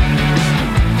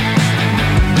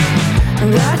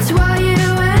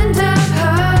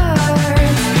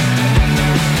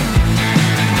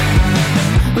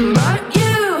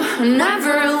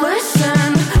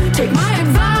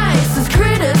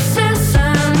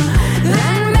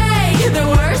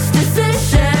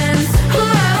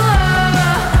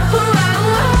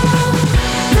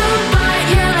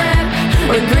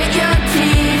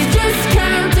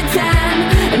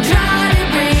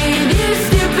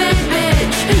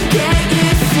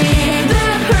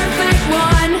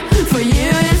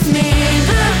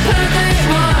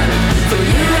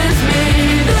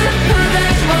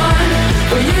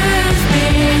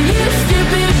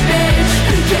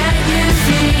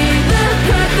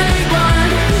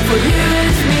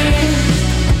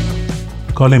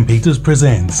 Colin Peters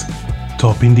presents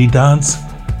Top Indie Dance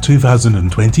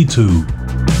 2022.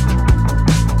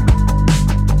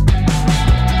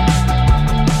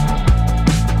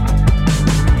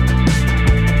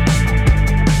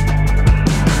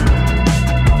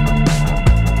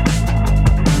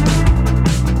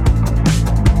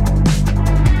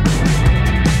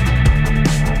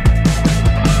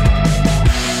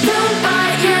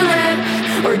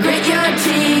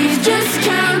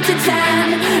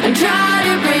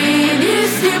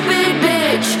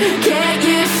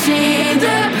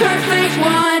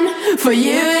 For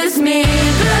you is me,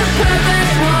 the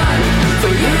perfect one. For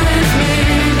you is me,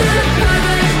 the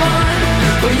perfect one.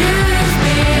 For you is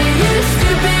me, you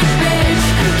stupid bitch.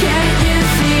 Can't you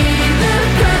see the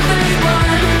perfect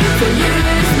one? For you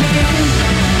is me.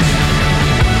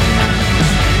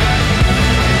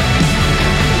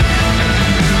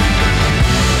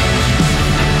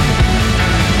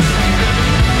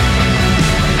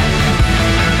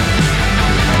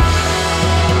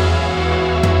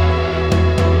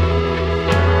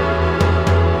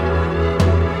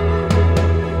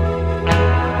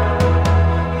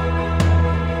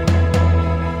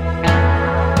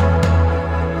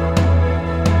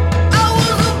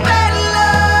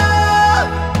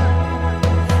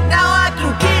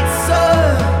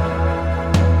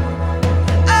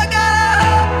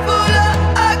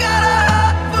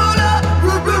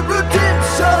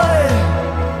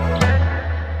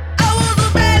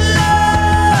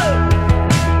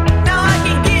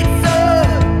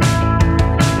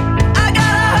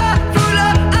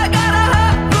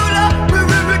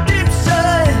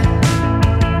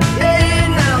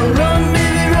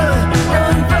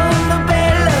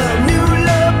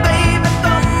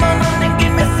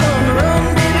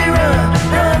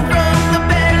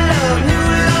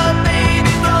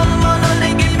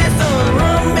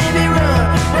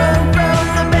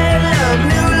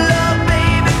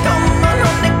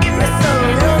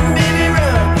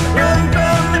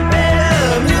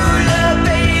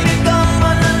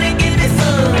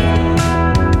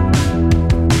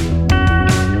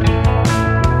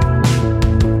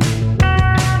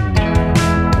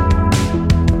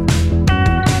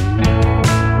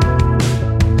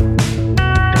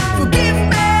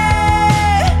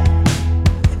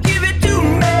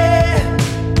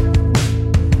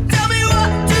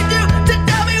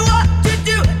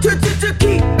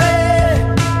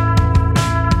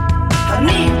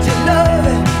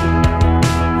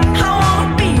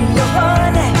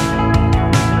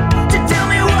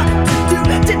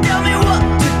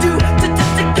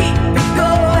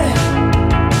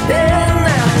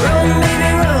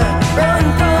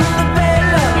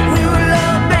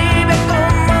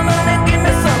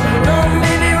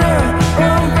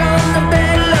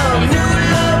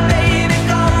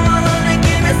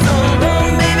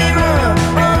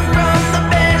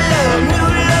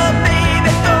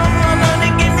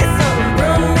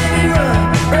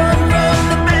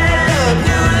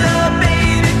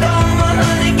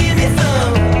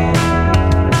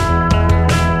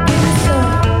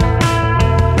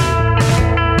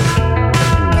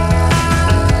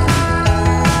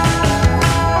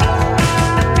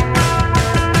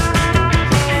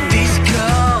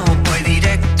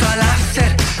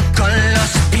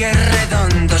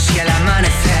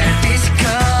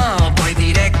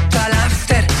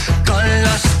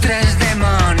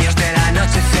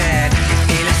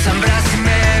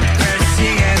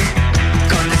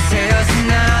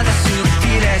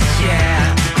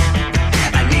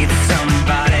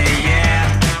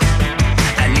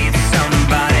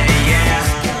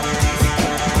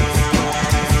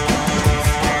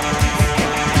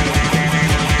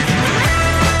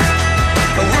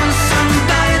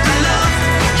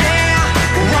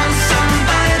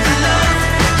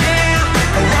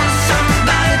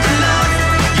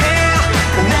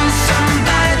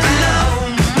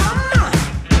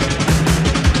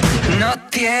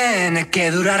 Que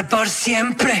durar por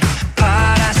siempre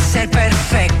para ser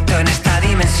perfecto en esta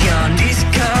dimensión.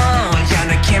 Disco, ya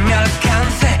no hay quien me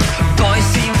alcance. Voy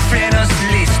sin frenos,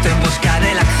 listo en busca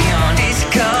de la acción.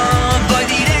 Disco, voy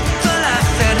directo al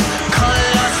hacer con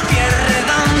los pies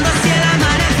redondos y el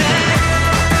amanecer.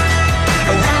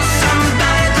 I want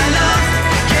somebody to love,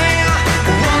 yeah.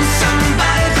 I want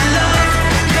somebody to love,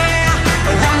 yeah.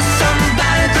 I want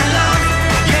somebody to love,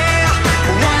 yeah.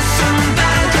 I want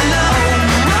somebody to love.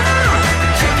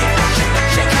 Shake it,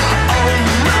 oh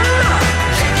mama,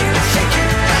 shake it, oh mama, shake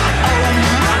it, oh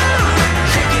mama,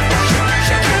 shake it,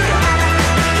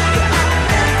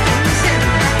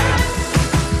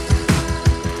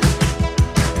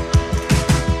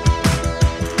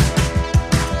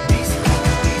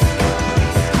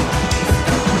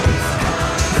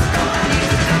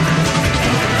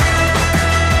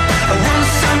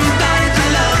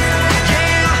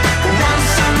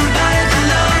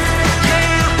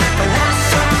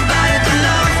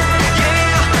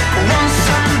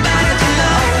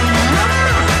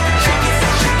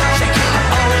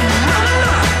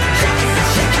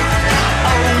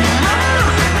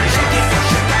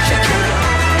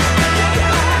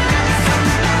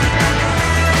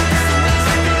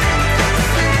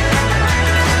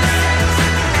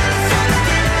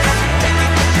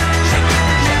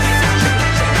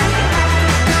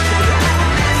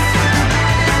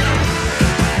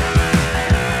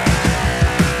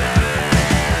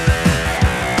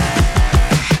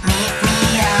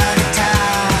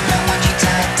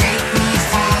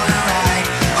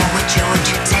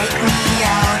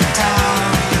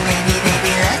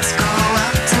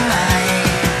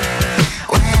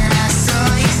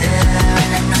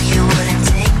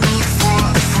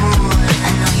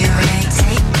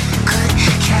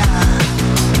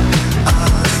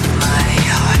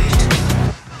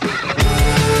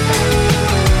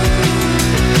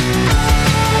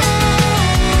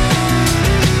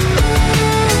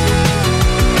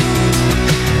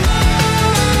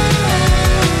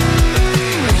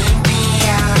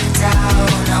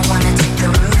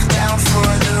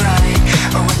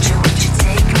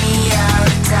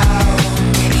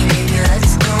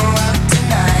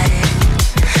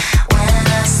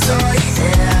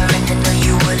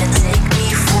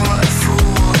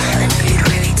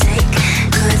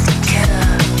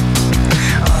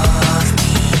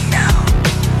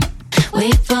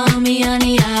 Wait for me,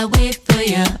 honey, I wait for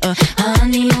you.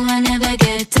 Honey, no, I never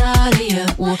get tired of you.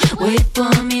 Wait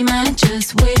for me, man,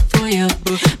 just wait for you.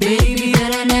 Baby,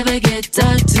 that I never get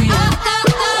tired to you.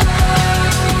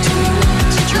 Do you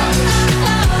want to drive?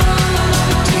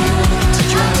 Do you want to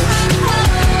drive?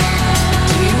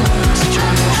 Do you want to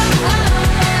drive?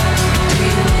 Do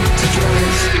you want to drive?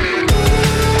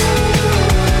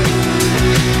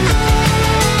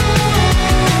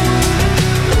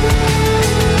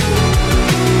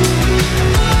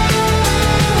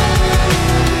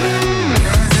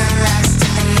 You're the last to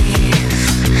leave,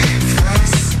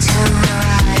 first to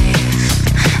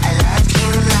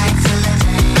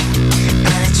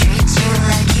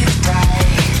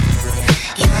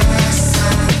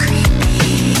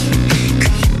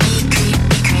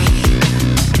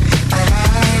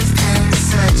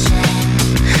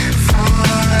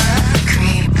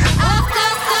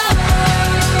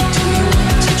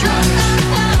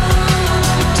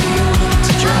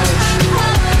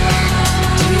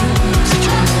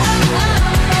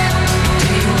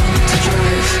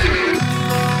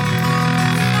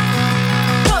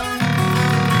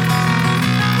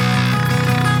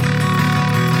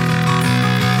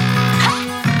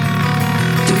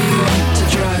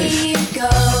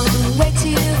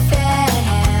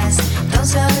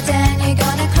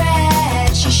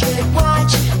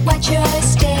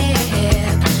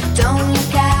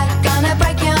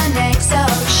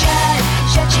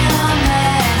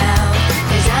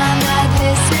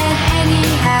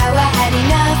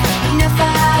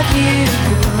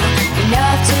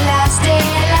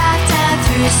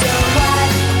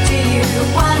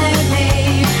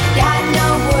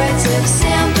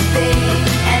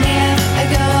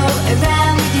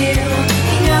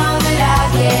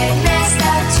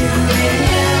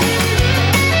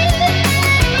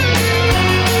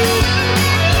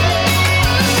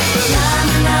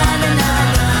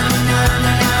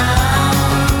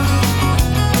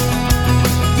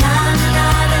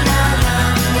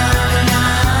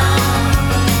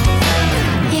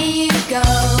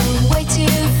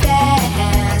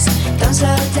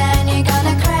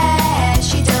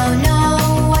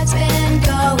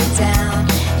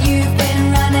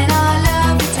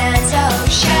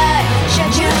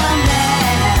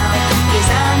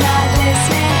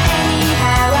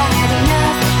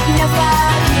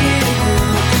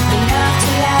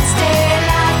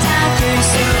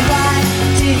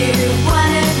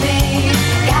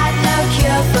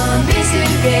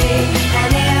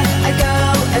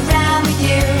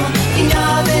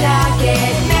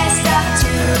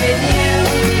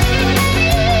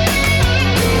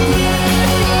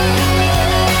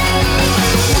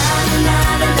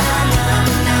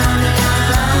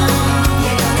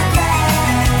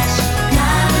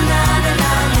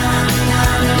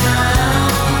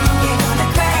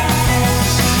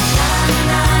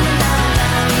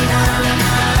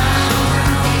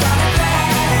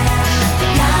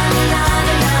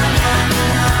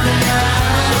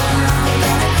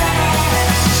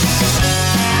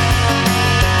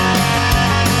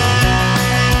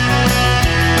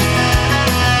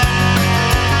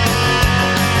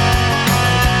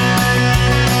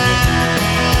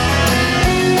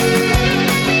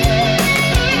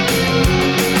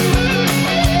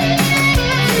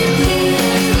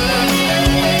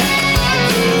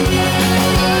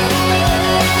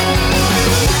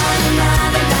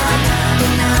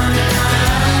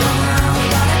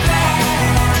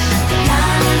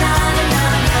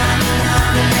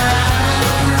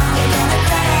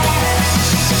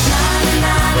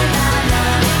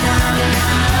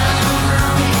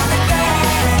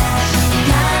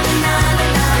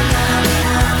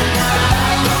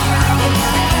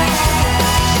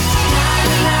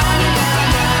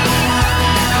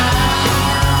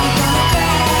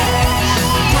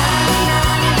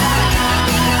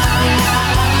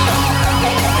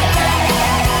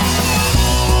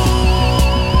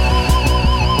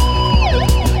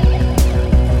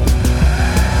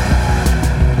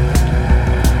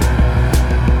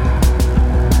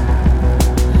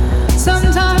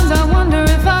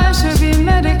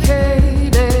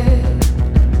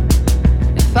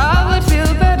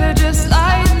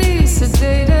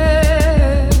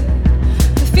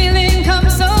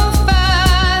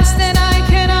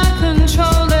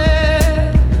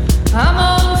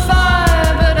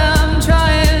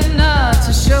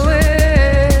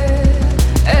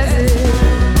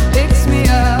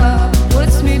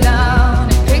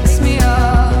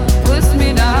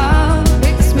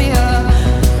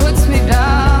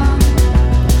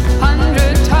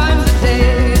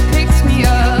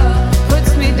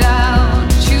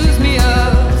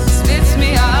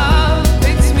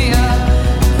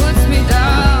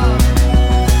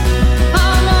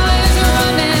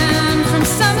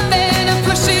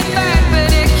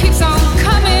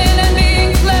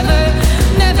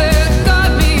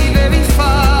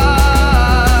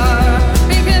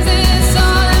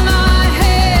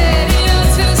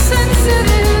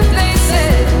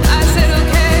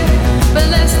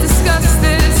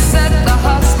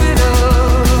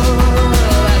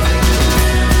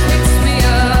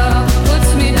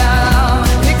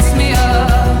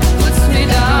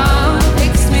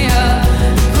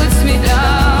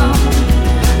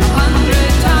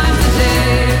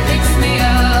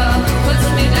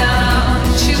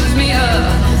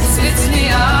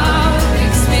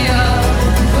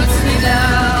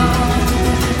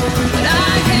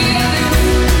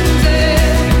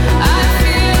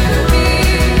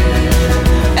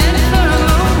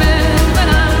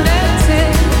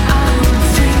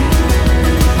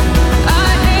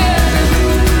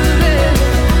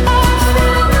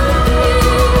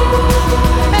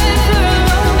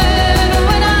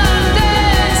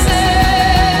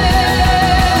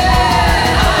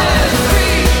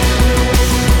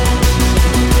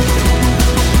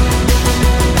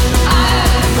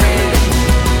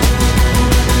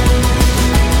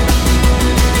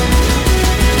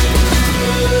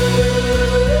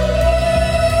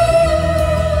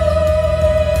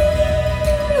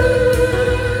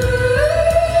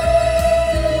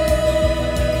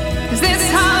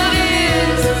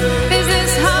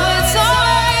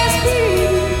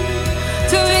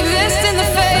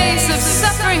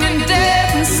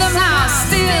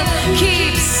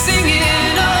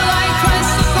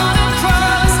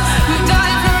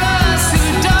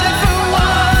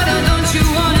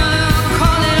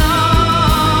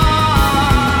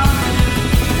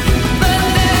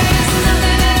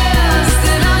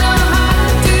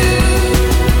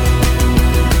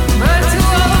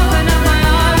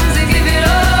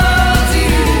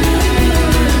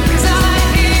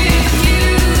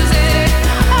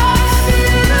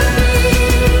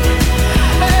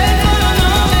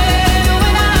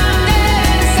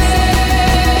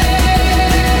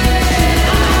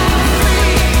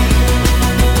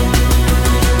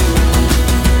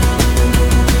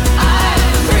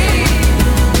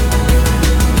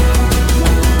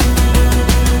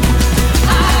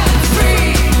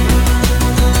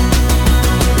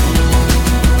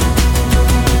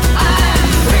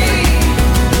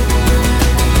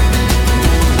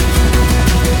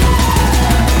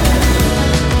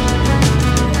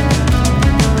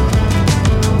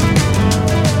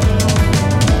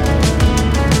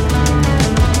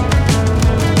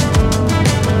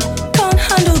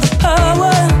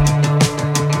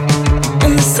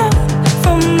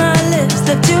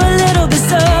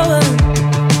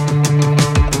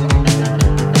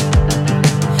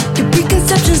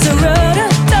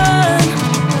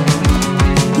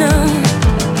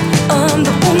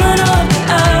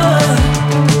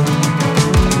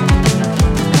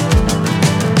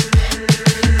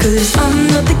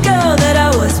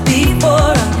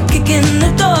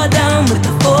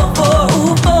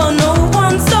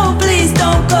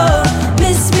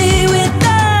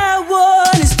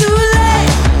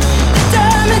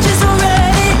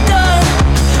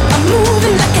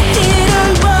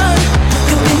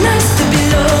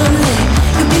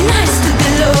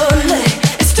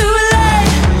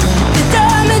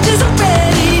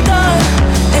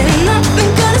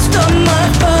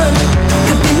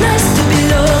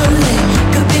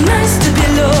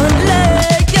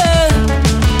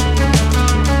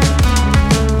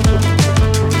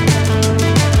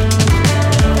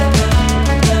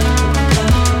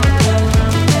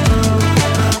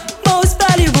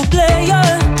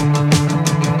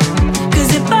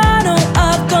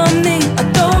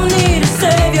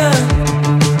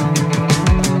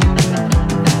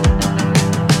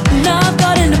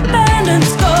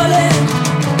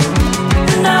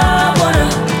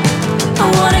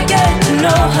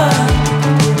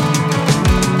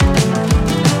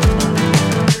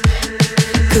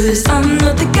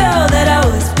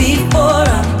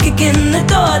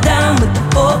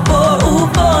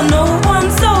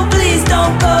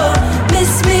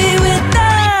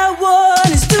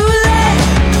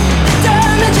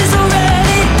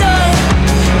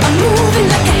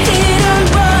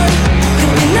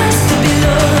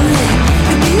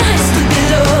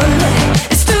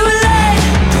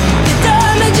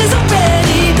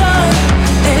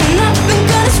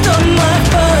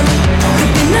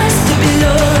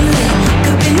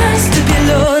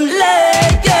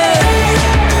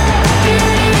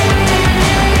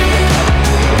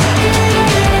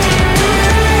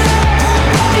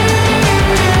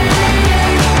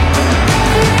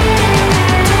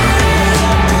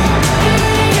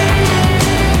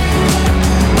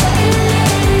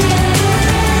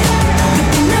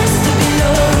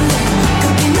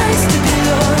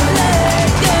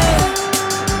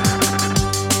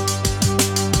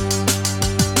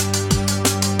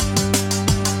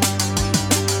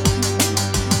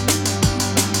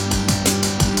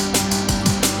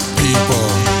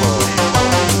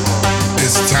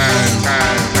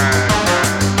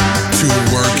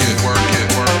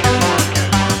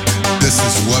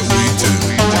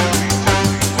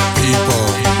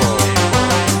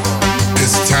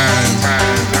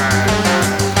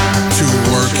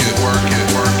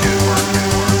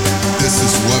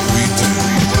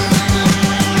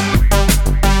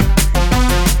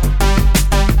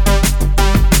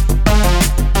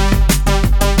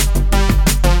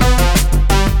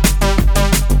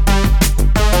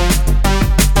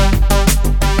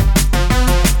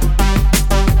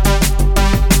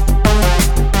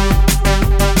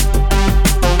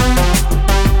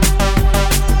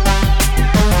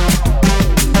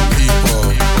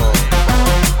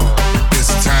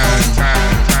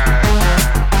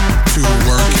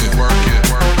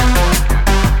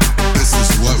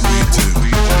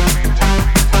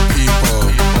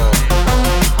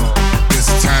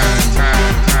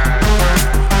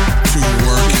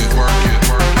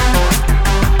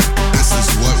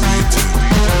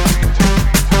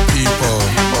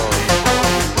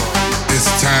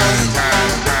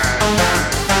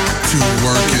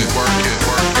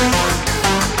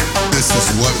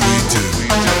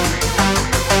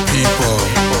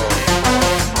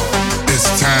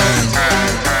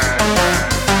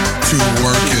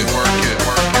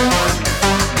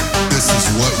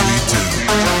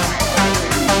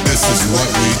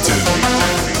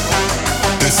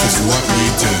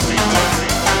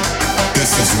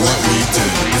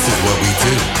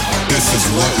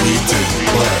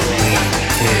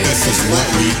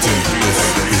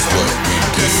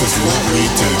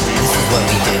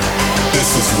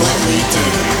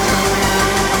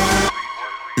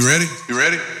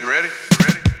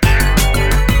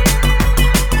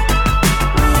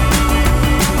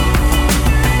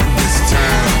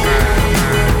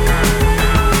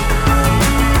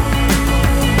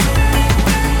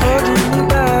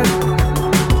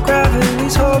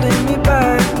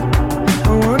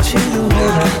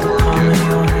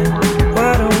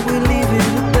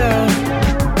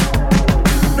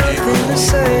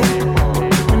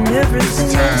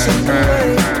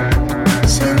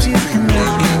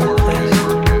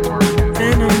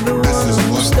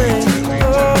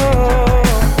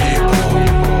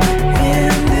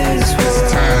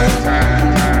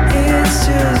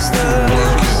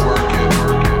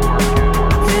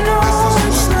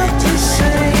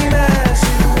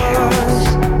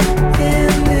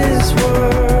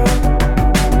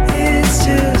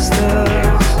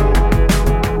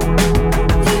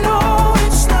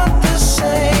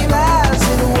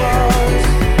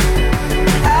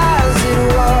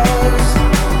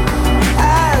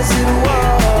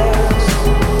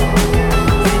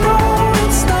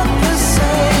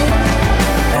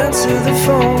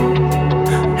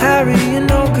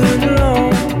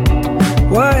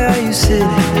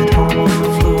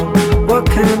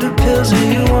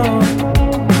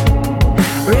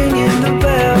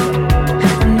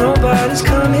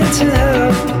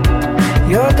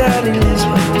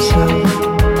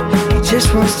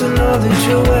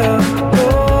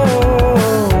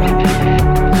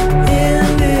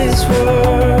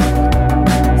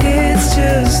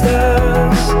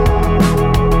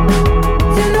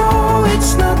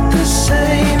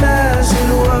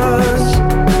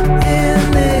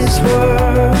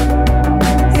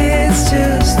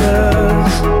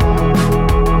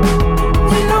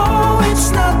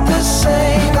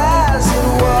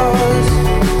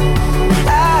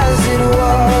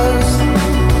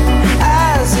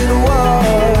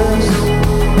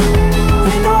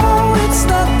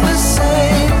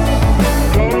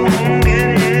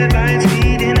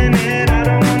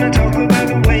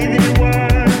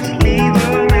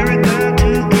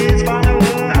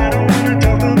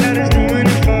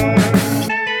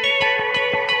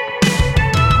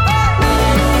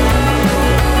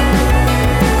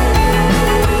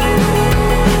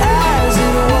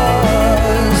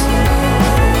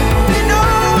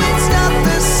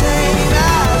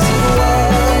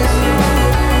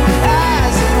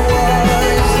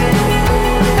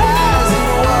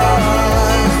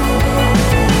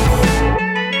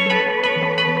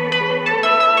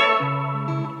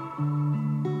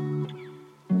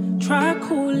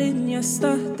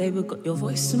we got your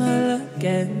voicemail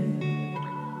again.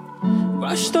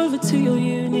 Rushed over to your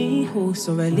uni hall,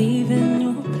 saw her leaving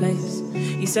your place.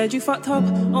 You said you fucked up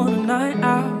on a night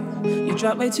out. You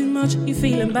drank way too much, you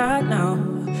feeling bad now.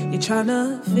 You're trying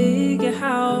to figure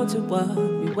how to work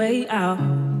your way out.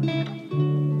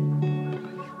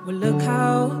 Well, look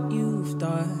how you've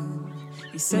done.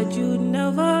 You said you'd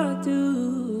never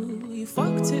do. You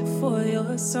fucked it for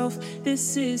yourself.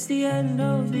 This is the end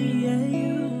of the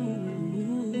AU.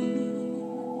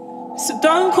 So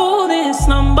don't call this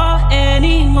number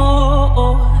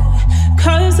anymore,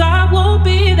 'cause I won't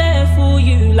be there for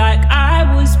you like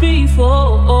I was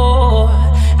before.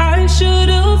 I should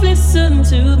have listened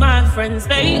to my friends,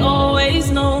 they always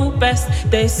know best.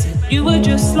 They said you were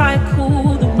just like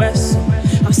all the rest.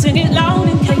 I'll sing it loud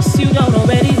in case you don't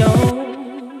already know.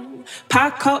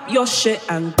 Pack up your shit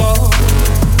and go.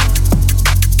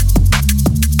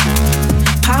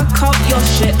 Pack up your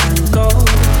shit and go.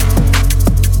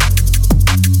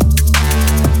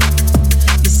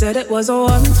 You said it was a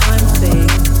one-time thing.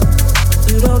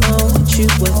 You don't know what you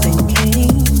were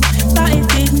thinking, that it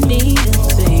didn't mean a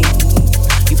thing.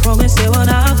 You promised it when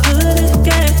I put it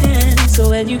again. So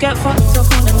when you get fucked up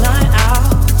on a night out,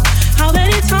 how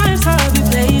many times have you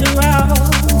played around?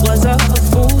 Was I a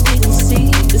fool, didn't see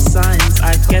the signs?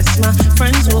 I guess my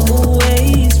friends were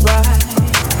always right.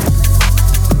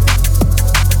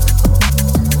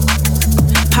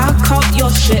 Pack up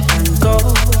your shit and go.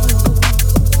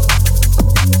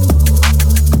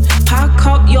 Pack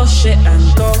up your shit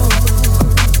and go.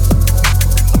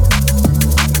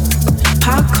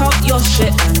 Pack up your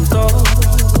shit and go.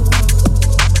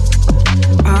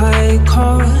 I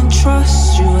can't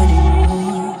trust you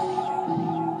anymore.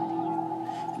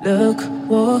 Look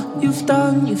what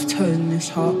done, you've turned this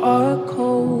heart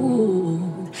cold.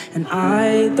 And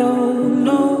I don't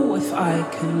know if I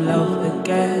can love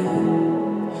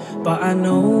again, but I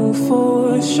know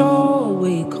for sure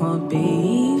we can't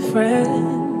be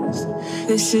friends.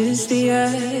 This is the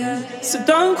end. So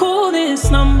don't call this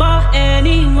number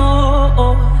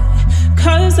anymore,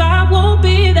 'cause I won't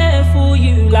be there for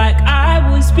you like I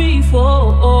was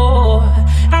before.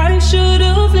 I should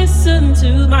have listened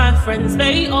to my friends,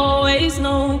 they always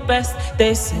know best.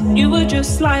 They said you were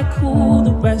just like all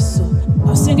the rest, so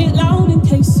I'll sing it loud in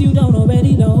case you don't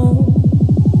already know.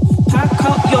 Pack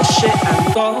up your shit and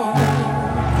go.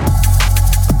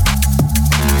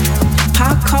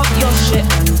 Pack up your shit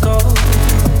and go.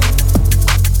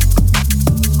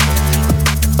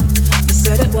 You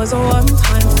said it was a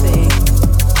one-time thing.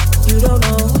 You don't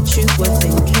know what you were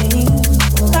thinking,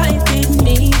 that it didn't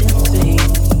mean a thing.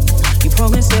 You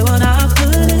promised it won't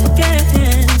happen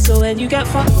again. So when you get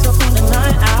fucked up on a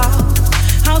night out,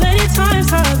 how many times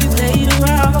have you played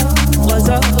around? Was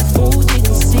I a fool,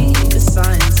 didn't see the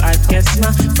signs? I guess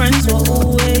my friends were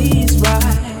always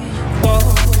right. Whoa.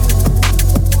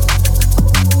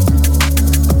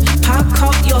 Pack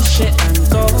up your shit and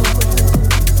go.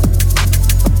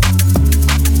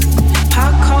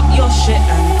 Pack up your shit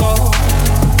and go.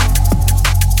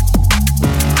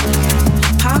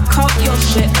 Pack up your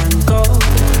shit and go.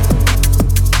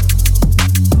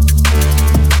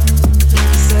 You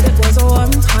said it was a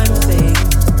one-time thing.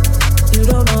 You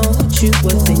don't know what you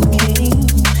were thinking,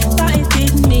 that it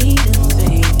didn't mean a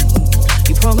thing.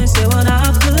 You promised it won't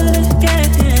happen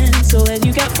again. So when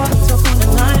you get fucked up on a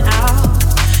night out,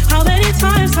 how many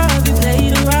times have you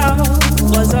played around?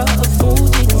 Was I a fool,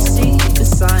 didn't see the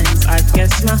signs? I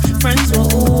guess my friends were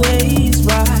always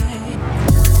right.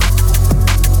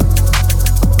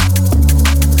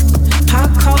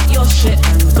 Pack up your shit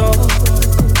and go.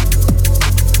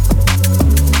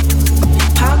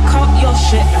 Pack up your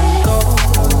shit and go.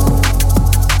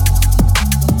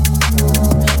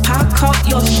 Pack up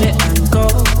your shit and go.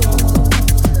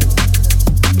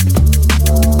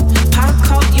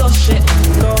 Pack up your shit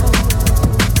and go.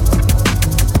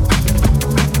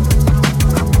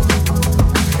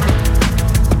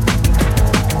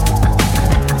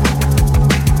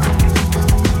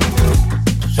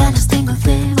 Ganas tengo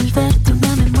de volverte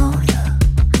una memoria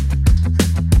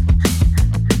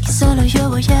que solo yo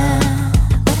voy a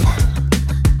guardar.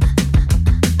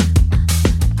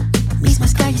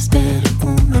 Mismas calles pero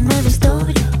una nueva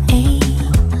historia, ey.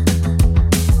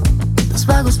 Los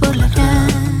vagos por la gran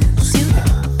ciudad.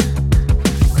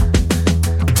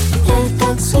 El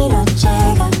taxi no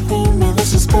llega y me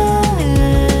desespera.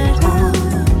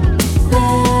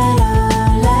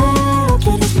 Lero,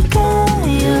 ¿quieres mi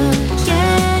callo?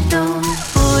 Quiero,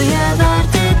 voy a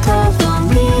darte todo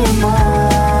mi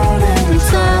amor en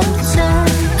salsa.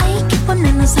 Hay que poner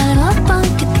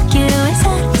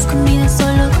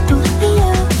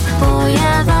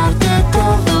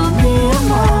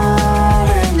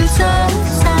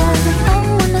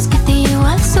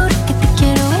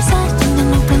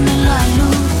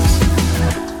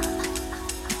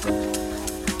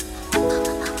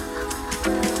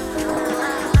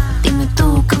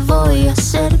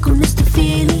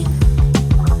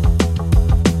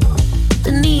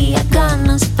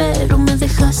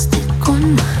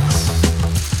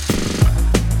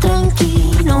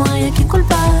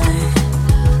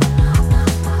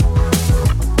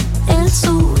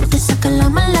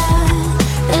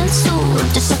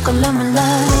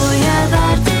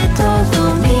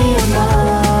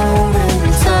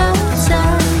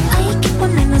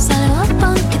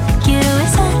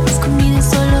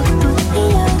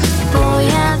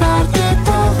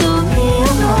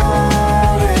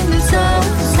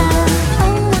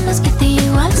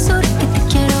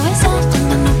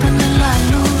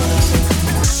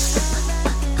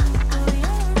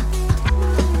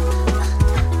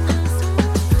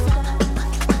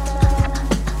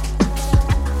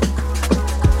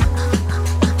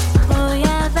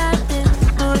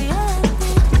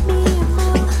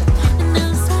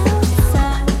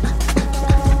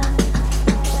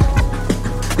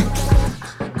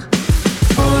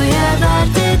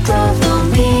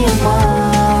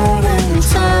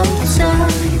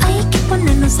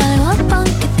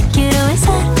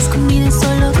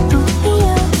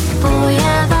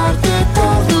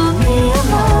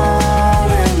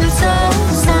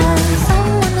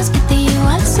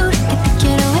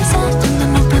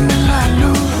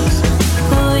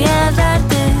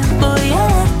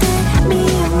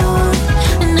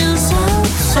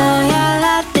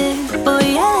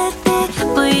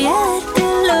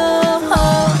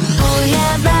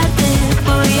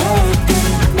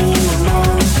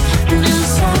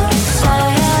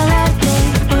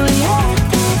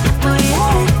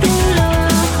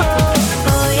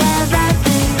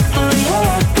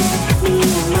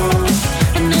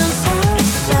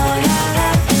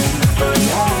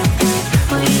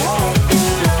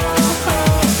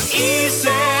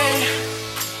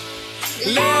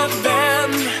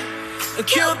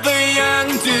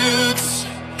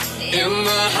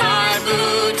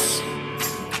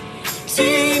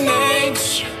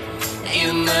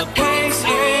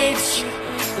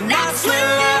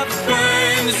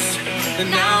and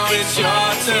now it's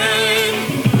your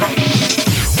turn.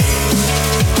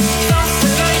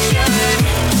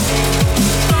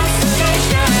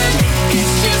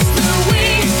 It's just the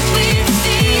way we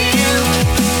feel.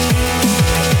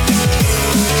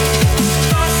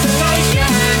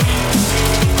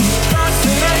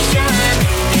 Fascination,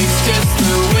 it's just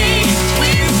the way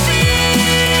we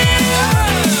feel.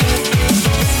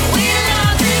 We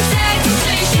love this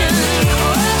excitation.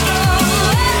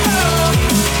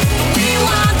 We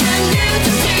want a new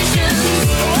temptation.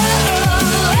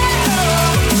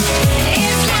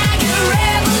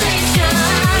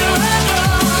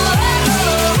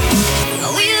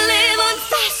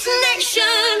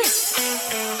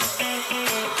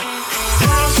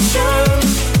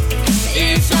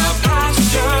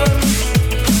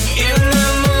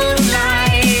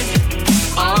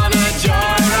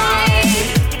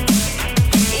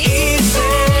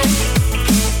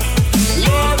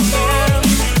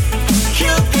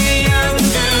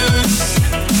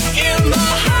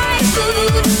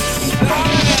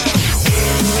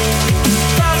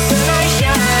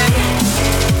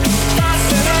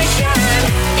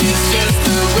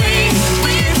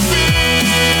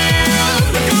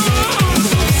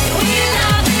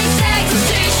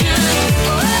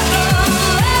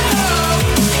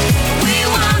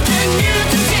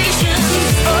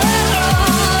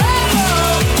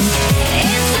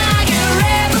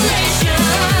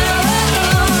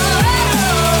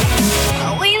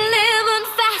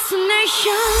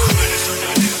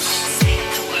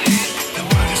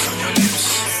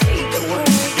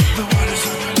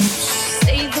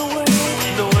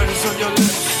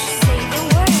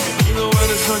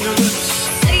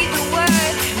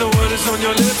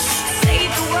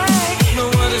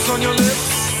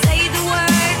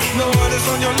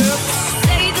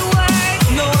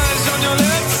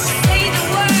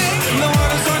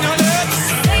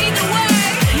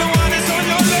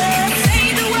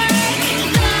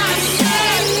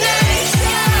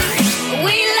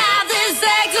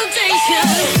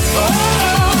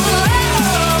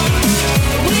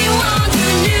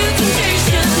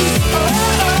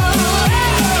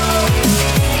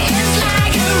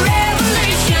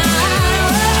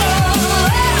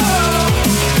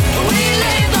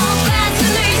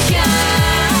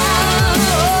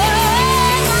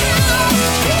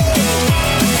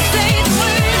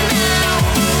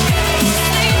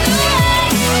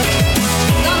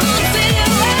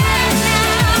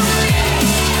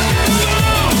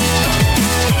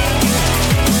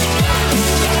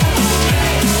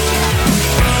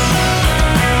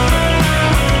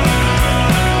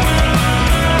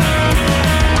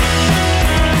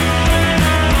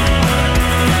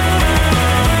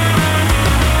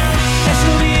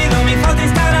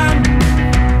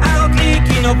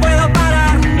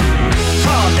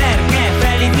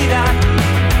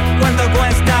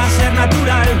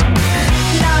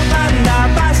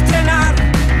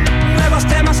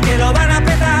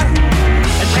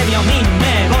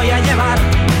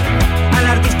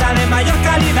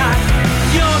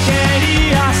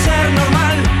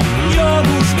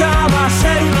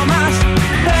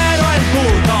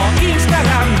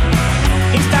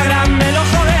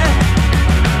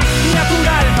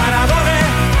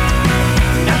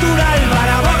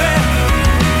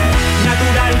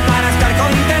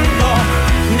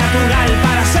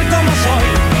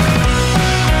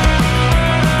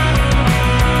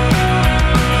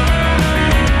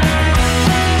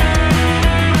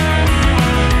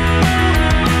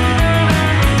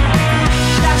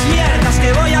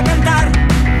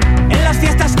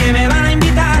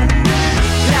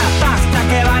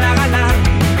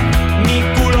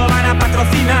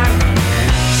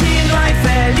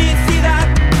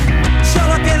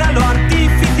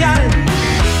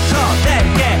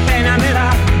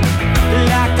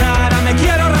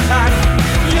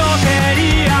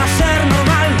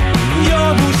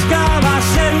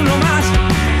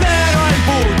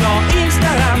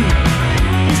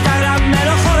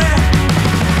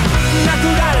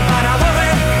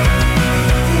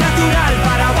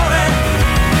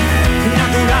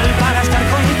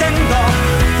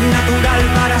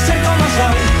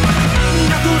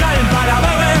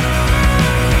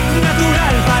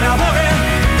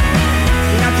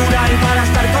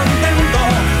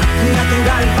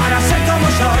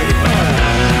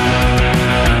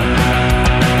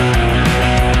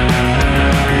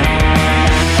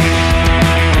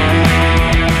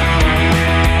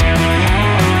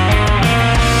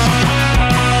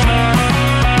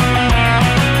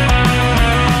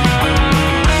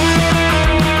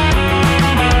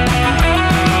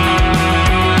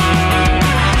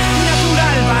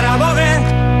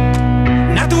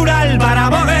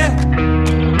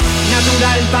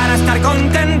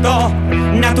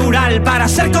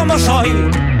 como soy.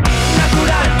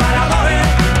 Natural para mover,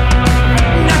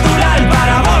 natural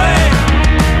para mover,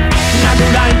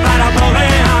 natural para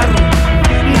poder,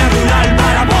 natural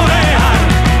para poder,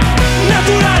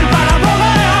 natural para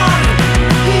poder,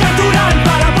 natural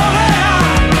para poder,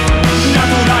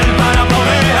 natural para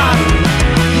poder,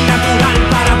 natural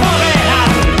para poder,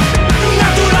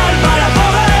 natural para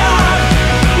poder,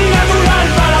 natural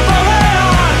para poder,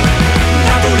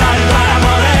 natural para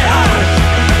poder,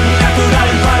 natural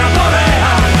para poder,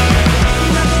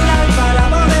 natural para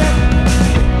poder.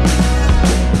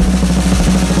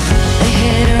 They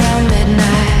hit around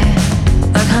midnight,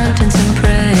 like hunting some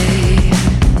prey,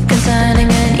 consigning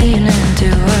an evening to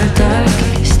our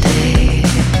darkest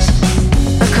days.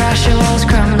 Across your walls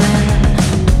crumbling,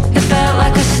 it felt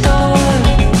like a storm,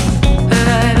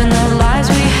 reviving the lives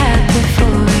we had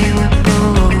before we were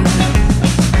born.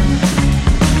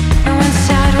 I went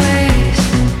sideways,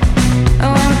 I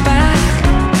went back,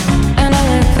 and I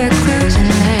looked for clues in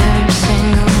every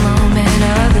single moment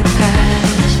of the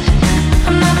past.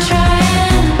 I'm not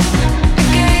trying to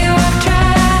get you off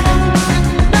track.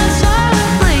 My soul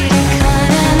is bleeding,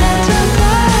 clinging into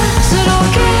blood. So don't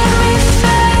give me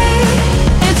faith.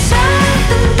 It's sad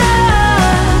and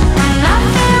dark. I'm not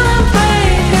feeling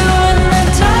brave. You and the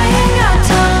dying our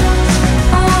tongues.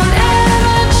 I won't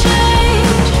ever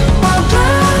change. While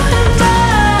blue and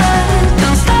blood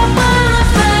don't stop when the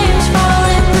flames fall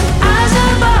in the eyes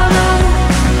of our love.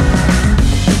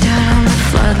 Down on the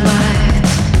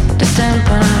floodlights, the stamp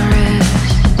on our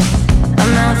wrist. I'm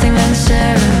mouthing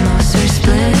unceremonious, we're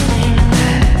splitting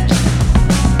hairs.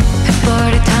 At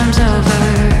 40 times over,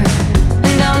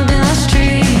 and down in the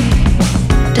street,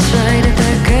 displayed at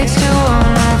the gates to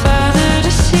warn our father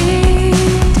to see.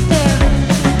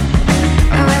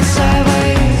 I went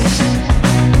sideways,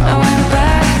 I went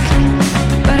back,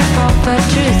 but I fought for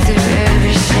truth through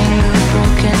every single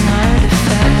broken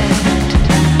artifact.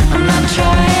 I'm not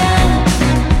trying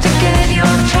to get you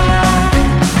off track,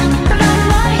 but I'm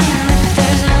lying if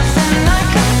there's nothing I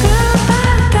can do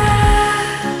about that.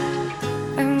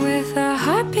 And with a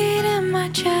heartbeat in my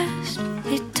chest,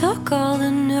 he took all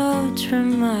the notes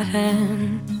from my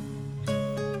hand.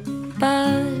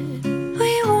 But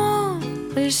we won't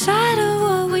lose sight of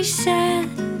what we said.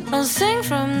 I'll sing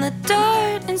from the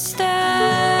dirt instead.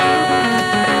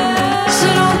 So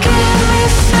don't give me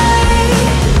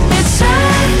faith. It's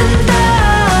sad and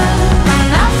dark. I'm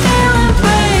not feeling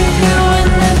brave. You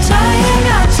and the dying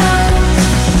our tongues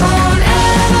won't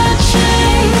ever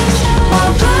change.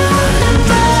 While blood and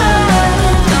blood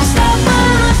don't stop when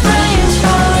the flames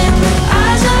fall in the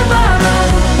eyes of our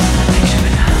love.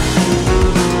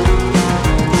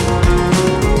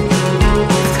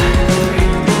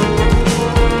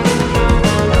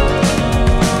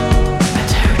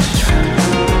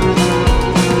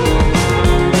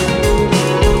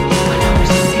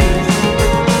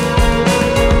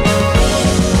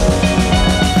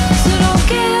 So don't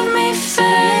give me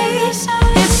face.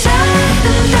 It's sad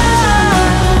and dark.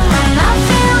 I'm not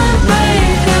feeling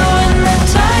brave. You and the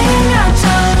dying our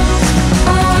tongues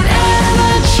won't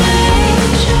ever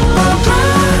change. While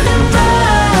blood and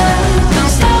blood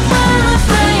don't stop when the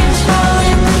flames fall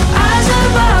in the eyes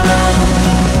of our love.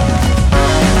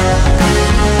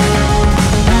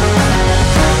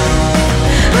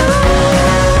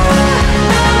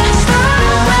 Stop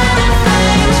when the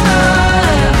flames fall.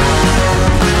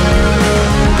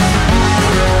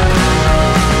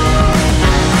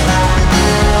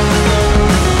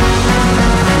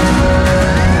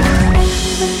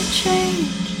 Change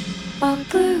while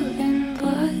blue and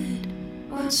blood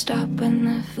won't stop when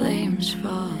the flames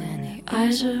fall in the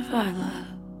eyes of our love.